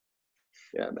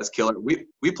 Yeah, man. That's killer.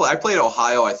 I played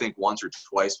Ohio I think once or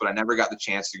twice, but I never got the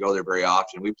chance to go there very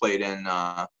often. We played in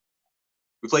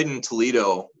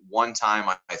Toledo one time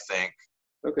I think,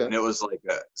 Okay. and it was like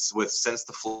with Since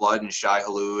the Flood and Shai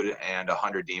Hulud and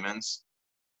 100 Demons,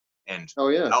 and Oh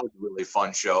yeah. that was a really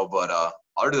fun show. But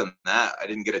other than that, I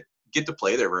didn't get to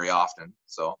play there very often.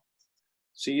 So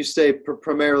So you stay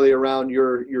primarily around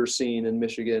your scene in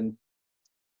Michigan.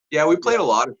 yeah, we played a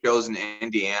lot of shows in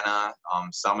Indiana,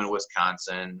 some in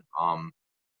Wisconsin,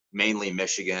 mainly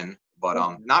Michigan, but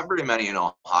not very many in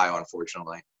Ohio,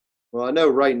 unfortunately. Well, I know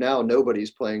right now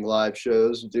nobody's playing live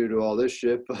shows due to all this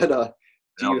shit, but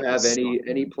do No, you have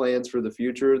any plans for the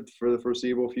future, for the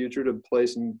foreseeable future, to play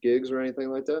some gigs or anything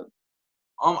like that?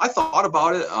 I thought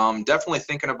about it. Definitely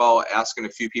thinking about asking a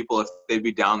few people if they'd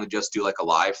be down to just do like a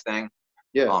live thing.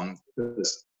 Yeah.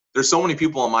 'Cause there's so many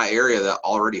people in my area that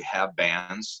already have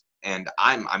bands, and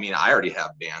I already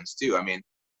have bands too. I mean,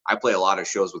 I play a lot of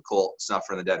shows with Colt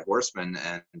Snuffer and the Dead Horsemen,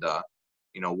 and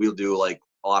we'll do like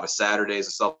a lot of Saturdays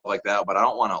and stuff like that. But I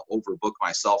don't want to overbook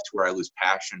myself to where I lose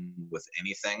passion with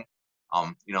anything.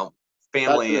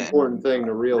 Family. That's an important thing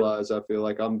to realize. I feel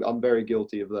like I'm very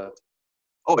guilty of that.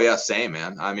 Oh yeah, same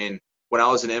man. I mean, when I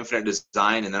was in Infinite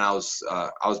Design, and then I was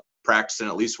practicing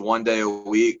at least one day a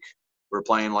week. We're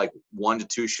playing like 1 to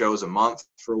 2 shows a month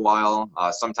for a while.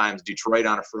 Sometimes Detroit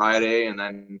on a Friday, and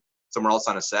then somewhere else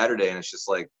on a Saturday. And it's just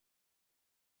like,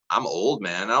 I'm old,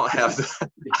 man. I don't have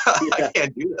I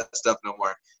can't do that stuff no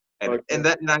more. And Okay.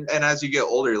 and as you get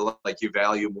older, like you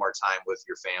value more time with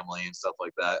your family and stuff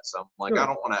like that. So I'm like, Sure. I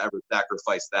don't want to ever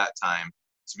sacrifice that time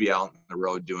to be out on the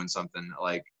road doing something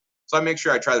like. So I make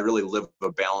sure I try to really live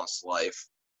a balanced life.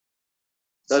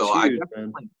 That's So I huge,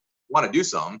 definitely man. want to do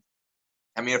something.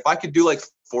 I mean, if I could do like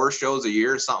 4 shows a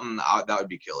year or something, that would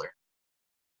be killer.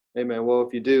 Hey man, well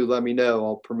if you do, let me know.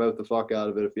 I'll promote the fuck out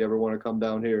of it. If you ever want to come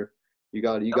down here, you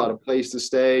got a place to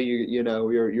stay.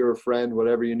 You're a friend.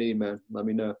 Whatever you need, man. Let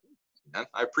me know. And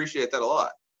I appreciate that a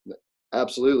lot.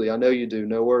 Absolutely, I know you do.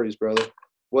 No worries, brother.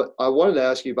 What I wanted to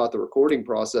ask you about the recording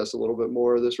process a little bit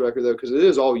more of this record though, because it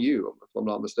is all you, if I'm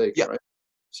not mistaken, Yeah. right?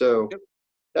 So Yep.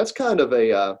 that's kind of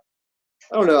a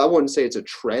I don't know. I wouldn't say it's a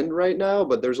trend right now,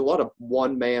 but there's a lot of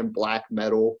one-man black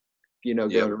metal,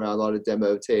 going Yep. around, a lot of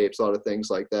demo tapes, a lot of things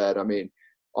like that. I mean,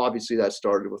 obviously that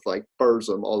started with like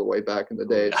Burzum all the way back in the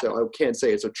day. Yeah. So I can't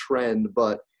say it's a trend,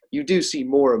 but you do see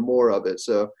more and more of it.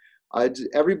 So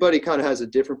everybody kind of has a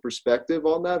different perspective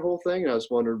on that whole thing. And I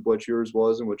just wondered what yours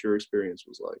was and what your experience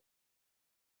was like.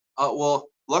 Well,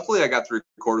 luckily I got to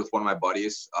record with one of my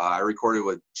buddies. I recorded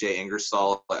with Jay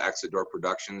Ingersoll at Exit Door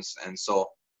Productions, and so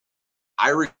I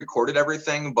recorded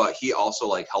everything, but he also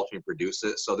like helped me produce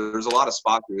it. So there's a lot of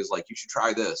spots where he was like, "You should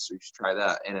try this, or you should try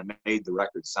that," and it made the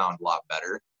record sound a lot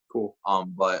better. Cool.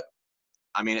 But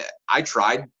I mean, I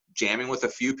tried jamming with a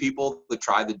few people that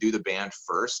tried to do the band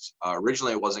first.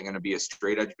 Originally, it wasn't going to be a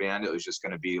straight edge band; it was just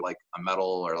going to be like a metal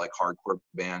or like hardcore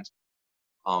band.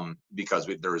 Because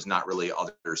there was not really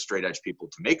other straight edge people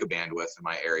to make a band with in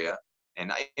my area.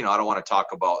 And I don't want to talk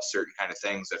about certain kind of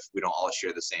things if we don't all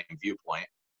share the same viewpoint.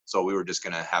 So we were just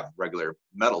going to have regular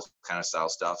metal kind of style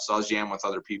stuff. So I was jamming with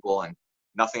other people and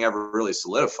nothing ever really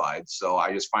solidified. So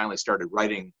I just finally started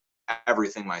writing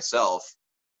everything myself.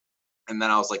 And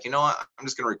then I was like, you know what, I'm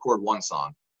just going to record one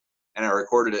song. And I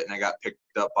recorded it and I got picked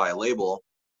up by a label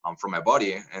from my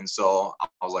buddy. And so I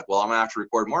was like, well, I'm going to have to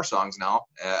record more songs now.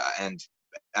 And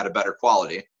at a better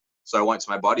quality. So I went to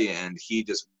my buddy and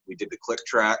we did the click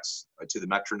tracks to the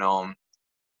metronome.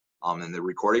 And the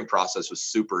recording process was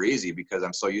super easy because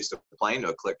I'm so used to playing to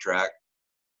a click track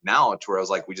now, to where I was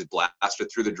like, we just blasted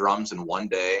through the drums in one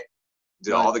day,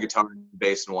 did all the guitar and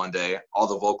bass in one day, all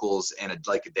the vocals in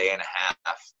like a day and a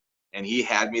half. And he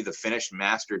had me the finished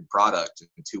mastered product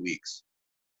in 2 weeks.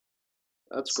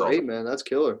 That's great, man. That's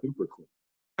killer. Super cool.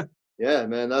 Yeah,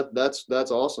 man, that's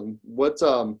awesome.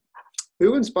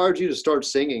 Who inspired you to start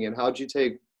singing, and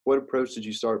what approach did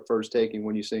you start first taking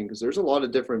when you sing? Because there's a lot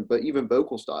of different, but even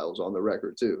vocal styles on the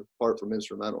record too, apart from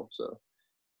instrumental. So,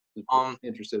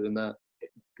 interested in that.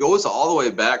 Goes all the way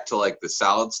back to like the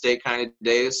Solid State kind of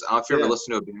days. I don't know if you ever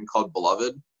listened to a band called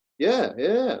Beloved. Yeah.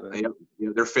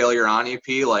 Their Failure On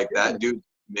EP, like that dude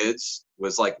mids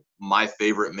was like my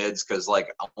favorite mids, because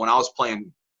like when I was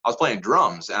playing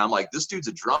drums, and I'm like, this dude's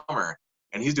a drummer.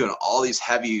 And he's doing all these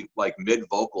heavy like mid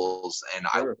vocals, and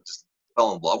I just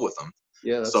fell in love with them.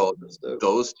 Yeah. So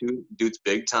those two dudes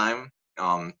big time.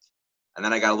 And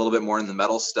then I got a little bit more in the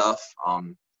metal stuff.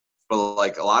 But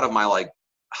like a lot of my like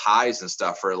highs and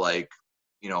stuff are like,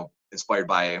 inspired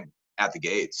by At the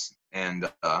Gates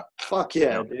and fuck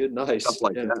yeah, dude, nice stuff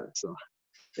like that. So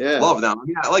yeah, love them. I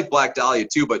mean, I like Black Dahlia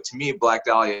too, but to me, Black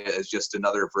Dahlia is just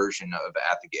another version of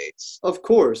At the Gates. Of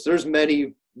course, there's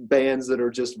many bands that are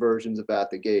just versions of At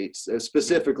the Gates.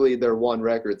 Specifically, their one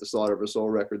record, the Slaughter of a Soul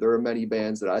record. There are many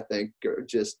bands that I think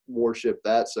just worship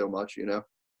that so much,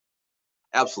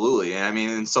 Absolutely. And I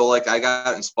mean, and so like I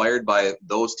got inspired by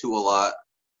those two a lot.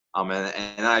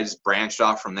 And I just branched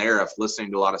off from there of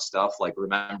listening to a lot of stuff like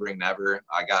Remembering Never.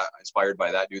 I got inspired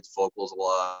by that dude's vocals a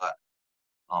lot.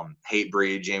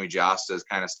 Hatebreed, Jamie Josta's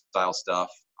kind of style stuff.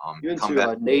 You into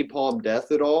Napalm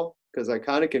Death at all? Because I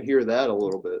kind of can hear that a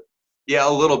little bit. Yeah,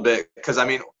 a little bit. Because I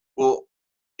mean, well,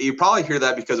 you probably hear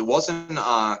that because it wasn't.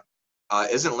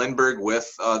 Isn't Lindbergh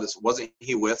with this? Wasn't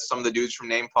he with some of the dudes from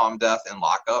Napalm Death and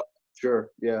Lockup? Sure.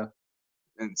 Yeah.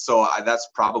 And so that's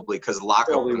probably because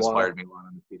Lockup inspired me a lot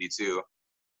on the CD too.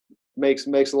 Makes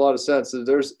a lot of sense.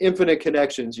 There's infinite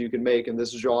connections you can make in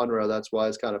this genre. That's why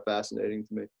it's kind of fascinating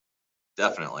to me.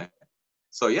 Definitely.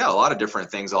 So yeah, a lot of different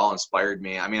things all inspired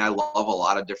me. I mean, I love a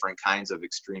lot of different kinds of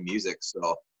extreme music.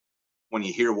 So when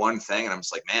you hear one thing and I'm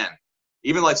just like, man,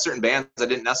 even like certain bands, I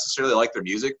didn't necessarily like their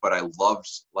music, but I loved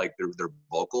like their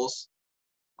vocals.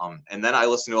 And then I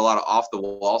listened to a lot of off the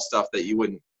wall stuff that you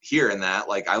wouldn't hear in that.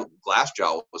 Like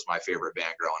Glassjaw was my favorite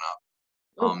band growing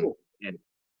up. Cool.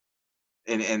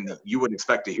 And you wouldn't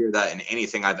expect to hear that in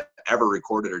anything I've ever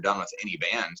recorded or done with any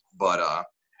band. But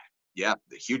yeah,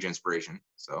 the huge inspiration.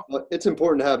 So it's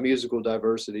important to have musical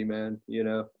diversity, man.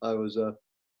 I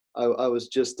was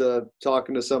just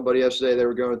talking to somebody yesterday. They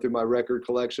were going through my record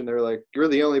collection. They were like, "You're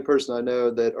the only person I know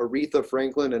that Aretha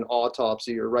Franklin and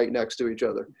Autopsy are right next to each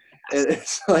other." And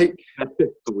it's like,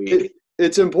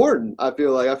 it's important. I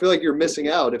feel like you're missing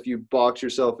out if you box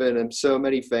yourself in. And so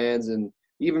many fans and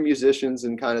even musicians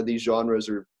and kind of these genres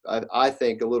are, I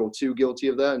think, a little too guilty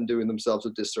of that and doing themselves a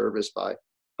disservice by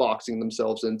boxing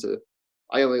themselves into,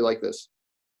 I only like this.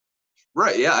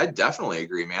 Right. Yeah, I definitely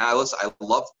agree, man. I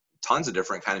love tons of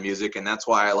different kind of music, and that's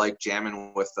why I like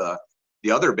jamming with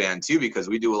the other band too, because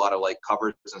we do a lot of like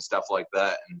covers and stuff like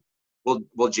that, and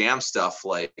we'll jam stuff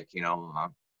like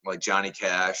like Johnny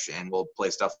Cash, and we'll play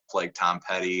stuff like Tom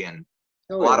Petty and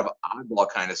a lot of oddball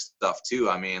kind of stuff too.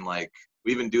 I mean, like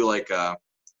we even do like I'm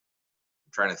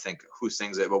trying to think who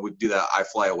sings it, but we do that "I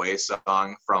Fly Away"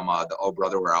 song from the "Oh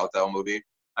Brother We're Out Thou" movie.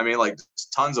 I mean, like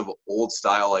tons of old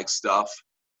style like stuff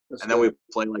That's And then we dope.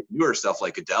 play like newer stuff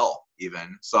like Adele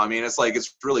even. So I mean, it's like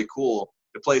it's really cool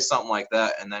to play something like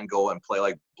that and then go and play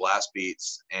like blast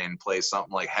beats and play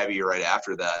something like heavy right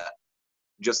after that,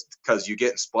 just because you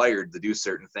get inspired to do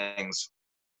certain things,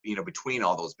 between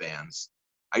all those bands.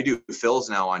 I do fills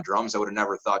now on drums I would have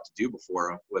never thought to do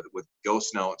before with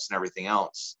ghost notes and everything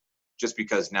else, just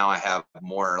because now I have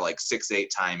more like 6/8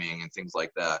 timing and things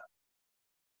like that.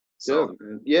 Yeah, So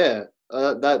man. Yeah,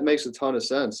 that makes a ton of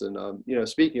sense. And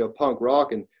speaking of punk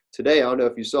rock, and today I don't know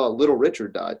if you saw Little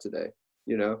Richard died today.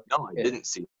 You know, no, I yeah, didn't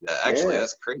see that. Actually, yeah,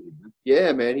 that's crazy, man.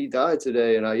 yeah, man, he died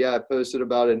today, and I posted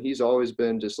about it. And he's always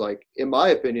been just like, in my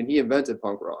opinion, he invented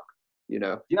punk rock. You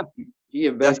know, Yeah, he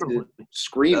invented definitely. That,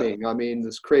 screaming. I mean,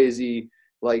 this crazy,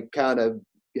 like, kind of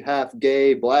half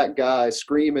gay black guy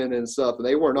screaming and stuff, and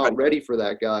they were not right. ready for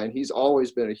that guy. And he's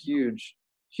always been a huge,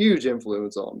 huge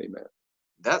influence on me, man.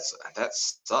 That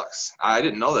sucks. I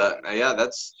didn't know that. Yeah,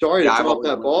 that's Sorry to yeah. I've drop always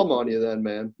that liked bomb it. on you, then,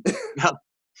 man. No,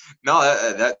 no.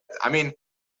 That I mean,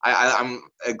 I'm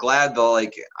glad though.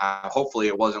 Like, hopefully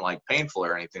it wasn't like painful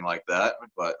or anything like that.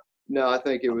 But No, I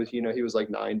think it was, he was like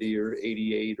 90 or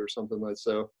 88 or something like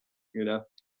so. You know,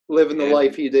 living the yeah,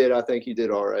 life he did, I think he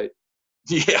did all right.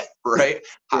 yeah, right.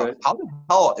 How Right. how the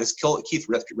hell is Keith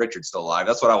Richards still alive?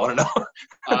 That's what I want to know.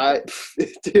 I,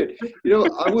 dude,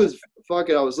 I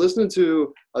was listening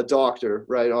to a doctor,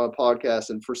 right, on a podcast,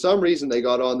 and for some reason they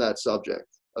got on that subject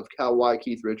of why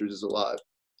Keith Richards is alive.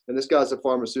 And this guy's a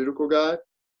pharmaceutical guy,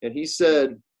 and he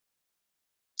said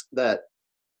that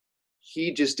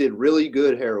he just did really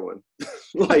good heroin.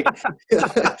 Like,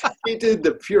 he did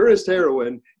the purest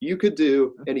heroin you could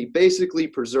do, and he basically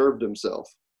preserved himself.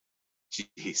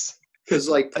 Jeez. Because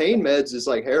like pain meds is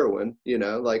like heroin,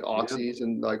 like Yeah. oxys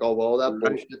and like all that Right.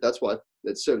 bullshit. That's why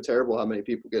it's so terrible how many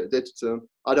people get addicted to them.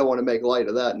 I don't want to make light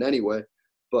of that in any way,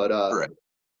 but Right.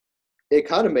 it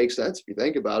kind of makes sense if you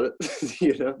think about it.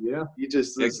 Yeah. You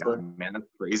just Yeah, it's like, God, man, that's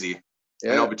crazy. I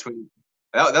know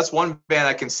yeah, that's one band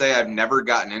I can say I've never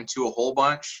gotten into a whole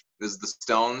bunch is the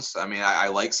Stones. I mean, I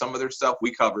like some of their stuff.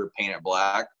 We cover Paint It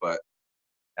Black, but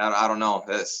I don't know.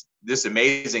 That's this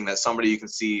amazing that somebody you can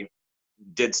see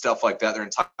did stuff like that their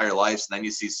entire lives, and then you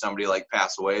see somebody like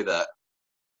pass away that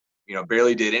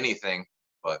barely did anything.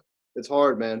 But it's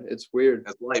hard, man. It's weird.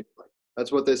 that's life.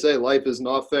 That's what they say. Life is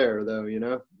not fair, though.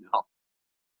 No,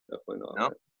 Definitely not, no.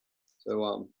 man.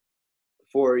 So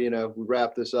before we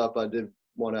wrap this up, I did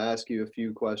want to ask you a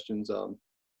few questions.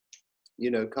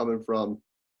 Coming from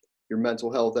your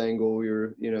mental health angle,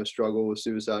 your struggle with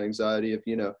suicide anxiety. If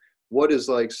what is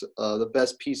like the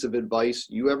best piece of advice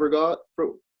you ever got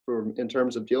for in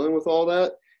terms of dealing with all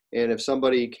that, and if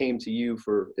somebody came to you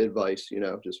for advice,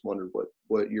 just wondered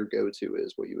what your go-to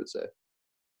is, what you would say.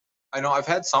 I know I've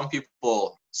had some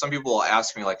people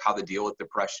ask me like how to deal with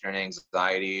depression and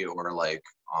anxiety, or like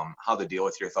how to deal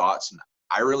with your thoughts, and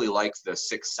I really like the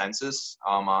six senses.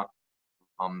 I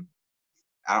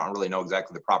don't really know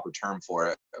exactly the proper term for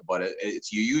it, but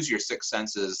it's you use your six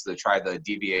senses to try to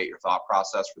deviate your thought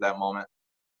process for that moment.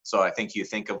 So I think you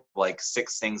think of like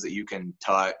six things that you can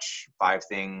touch, five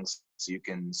things you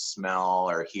can smell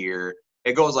or hear.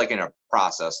 It goes like in a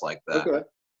process like that. Okay.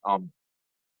 Um,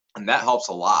 and that helps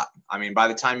a lot. I mean, by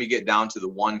the time you get down to the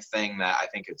one thing that I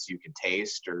think it's you can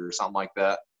taste or something like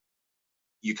that,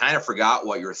 you kind of forgot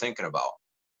what you were thinking about.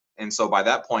 And so by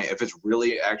that point, if it's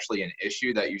really actually an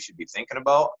issue that you should be thinking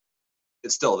about,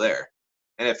 it's still there.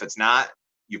 And if it's not,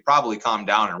 you probably calm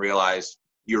down and realize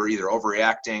you're either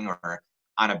overreacting or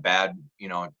on a bad,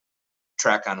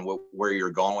 track on where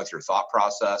you're going with your thought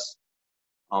process.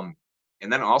 And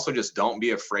then also just don't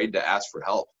be afraid to ask for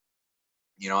help.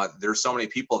 There's so many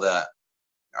people that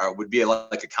would be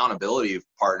like accountability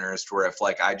partners to where if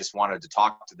like I just wanted to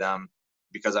talk to them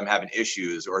because I'm having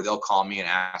issues, or they'll call me and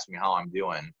ask me how I'm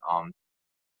doing.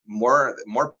 More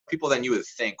people than you would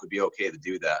think would be okay to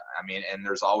do that. I mean, and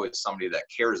there's always somebody that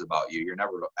cares about you. You're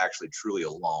never actually truly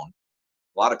alone.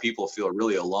 A lot of people feel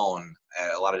really alone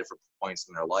at a lot of different points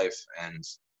in their life, and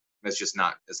it's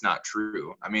not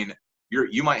true. I mean,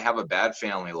 you might have a bad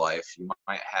family life, you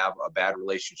might have a bad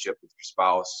relationship with your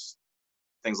spouse,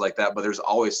 things like that, but there's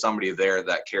always somebody there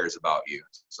that cares about you.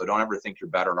 So don't ever think you're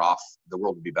better off. The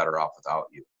world would be better off without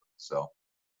you. So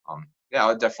yeah, I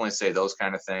would definitely say those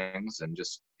kind of things, and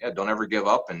just don't ever give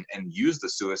up, and use the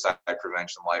suicide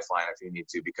prevention lifeline if you need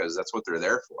to, because that's what they're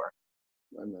there for.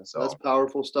 That's So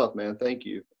powerful stuff, man. Thank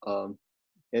you.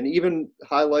 And even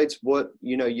highlights what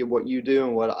what you do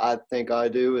and what I think I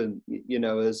do, and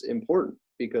is important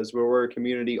because we're a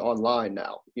community online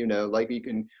now. Like you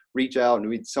can reach out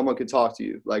and someone could talk to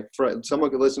you, like someone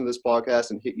could listen to this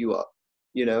podcast and hit you up.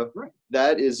 right.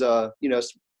 That is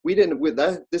we didn't with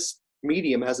that this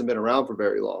medium hasn't been around for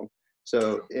very long.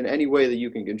 So in any way that you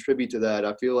can contribute to that,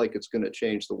 I feel like it's going to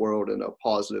change the world in a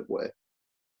positive way.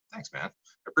 Thanks, man.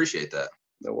 I appreciate that.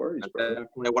 No worries, That's bro.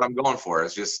 definitely what I'm going for.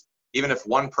 Is just even if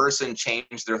one person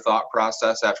changed their thought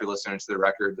process after listening to the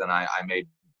record, then I made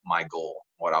my goal,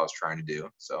 what I was trying to do.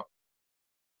 So,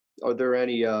 Are there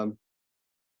any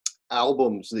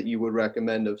albums that you would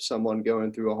recommend of someone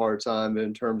going through a hard time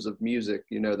in terms of music,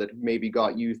 that maybe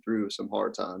got you through some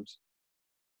hard times?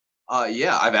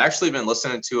 yeah, I've actually been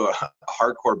listening to a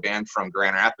hardcore band from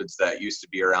Grand Rapids that used to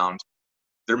be around.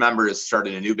 Their members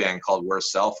started a new band called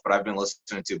Worst Self, but I've been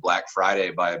listening to Black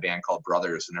Friday by a band called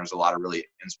Brothers, and there's a lot of really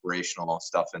inspirational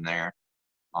stuff in there.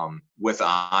 With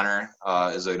Honor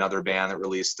is another band that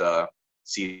released a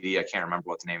CD. I can't remember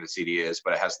what the name of the CD is,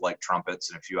 but it has like trumpets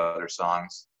and a few other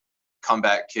songs.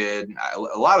 Comeback Kid, a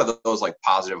lot of those like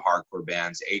positive hardcore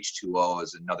bands. H2O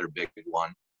is another big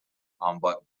one.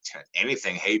 But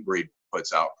anything Hatebreed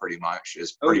puts out pretty much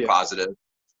is pretty positive.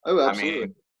 Oh, I absolutely.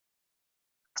 mean,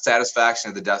 Satisfaction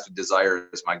of the Death of Desire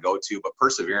is my go-to, but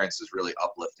Perseverance is really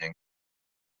uplifting.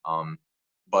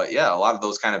 But yeah, a lot of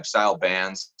those kind of style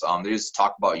bands, they just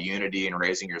talk about unity and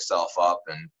raising yourself up,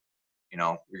 and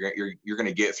you're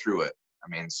gonna get through it. I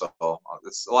mean, so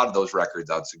it's a lot of those records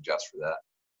I'd suggest for that.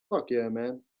 Fuck yeah,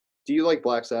 man. Do you like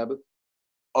Black Sabbath?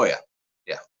 Oh yeah,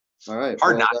 yeah. All right.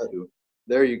 Hard well, not to.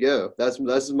 There you go. This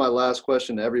is my last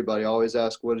question to everybody. I always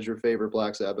ask, what is your favorite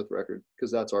Black Sabbath record? Because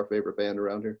that's our favorite band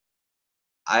around here.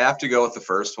 I have to go with the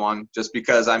first one, just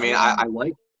because I mean I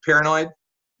like Paranoid,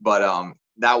 but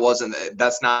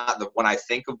that's not the when I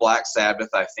think of Black Sabbath,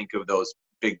 I think of those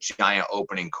big giant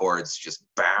opening chords, just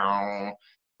bow,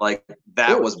 like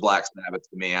that was Black Sabbath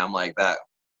to me. I'm like that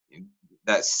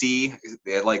C,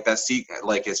 like that C,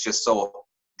 like it's just so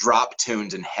drop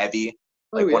tuned and heavy.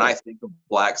 Like when I think of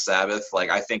Black Sabbath, like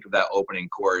I think of that opening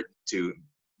chord to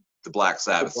the Black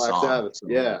Sabbath Black song. Sabbath. So,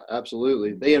 yeah,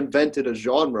 absolutely. They invented a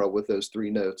genre with those three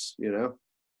notes,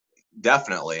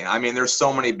 Definitely. I mean, there's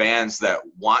so many bands that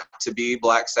want to be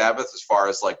Black Sabbath as far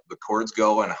as like the chords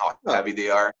go and how heavy they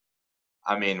are.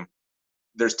 I mean,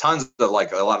 there's tons of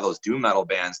like a lot of those doom metal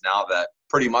bands now that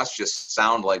pretty much just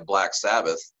sound like Black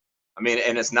Sabbath. I mean,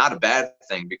 and it's not a bad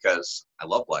thing because I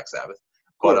love Black Sabbath.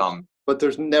 But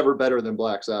there's never better than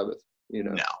Black Sabbath,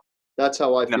 No. That's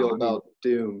how I feel about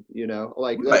Doom,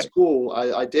 like that's cool.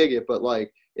 I dig it, but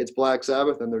like it's Black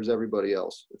Sabbath and there's everybody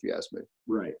else, if you ask me.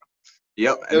 Right.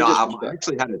 Yep. No, I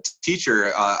actually had a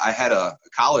teacher. I had a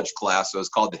college class that was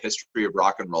called The History of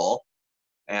Rock and Roll.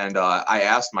 And I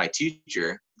asked my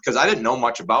teacher, because I didn't know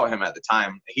much about him at the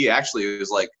time. He actually was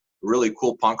like a really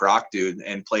cool punk rock dude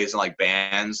and plays in like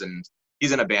bands. And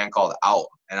he's in a band called Out.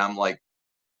 And I'm like,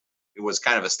 it was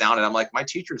kind of astounded. I'm like, my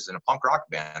teacher's in a punk rock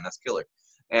band. That's killer.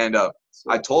 And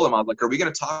I told him, I was like, are we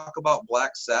going to talk about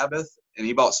Black Sabbath? And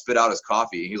he about spit out his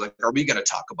coffee. He's like, are we going to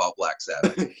talk about Black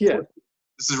Sabbath? Yeah.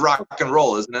 This is rock and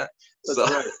roll, isn't it?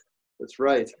 That's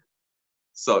right.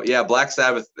 So yeah, Black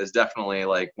Sabbath is definitely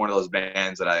like one of those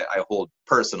bands that I hold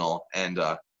personal. And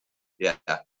yeah,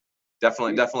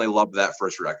 definitely loved that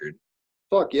first record.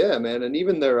 Fuck yeah, man. And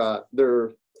even their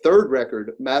third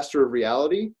record, Master of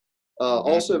Reality,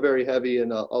 also very heavy.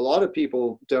 And a lot of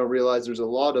people don't realize there's a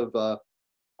lot of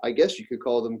I guess you could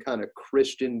call them kind of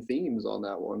Christian themes on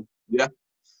that one. Yeah.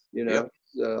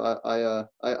 So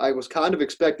I was kind of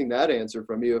expecting that answer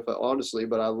from you, honestly,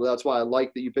 but that's why I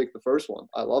like that you picked the first one.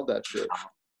 I love that shit.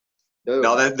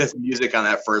 No, this music on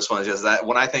that first one is just that.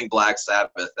 When I think Black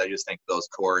Sabbath, I just think those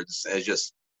chords. It's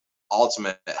just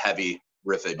ultimate heavy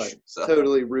riffage. Right. So.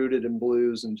 Totally rooted in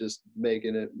blues and just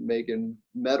making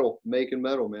metal,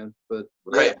 man. But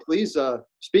yeah, please,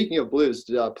 speaking of blues,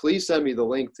 please send me the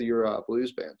link to your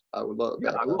blues band. I would love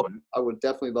that. I would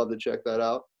definitely love to check that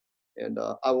out. And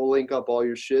I will link up all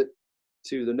your shit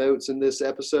to the notes in this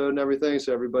episode and everything,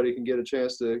 so everybody can get a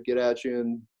chance to get at you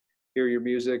and hear your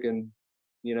music and,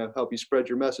 help you spread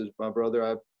your message, my brother.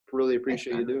 I really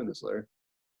appreciate you doing this, Larry.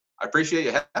 I appreciate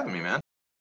you having me, man.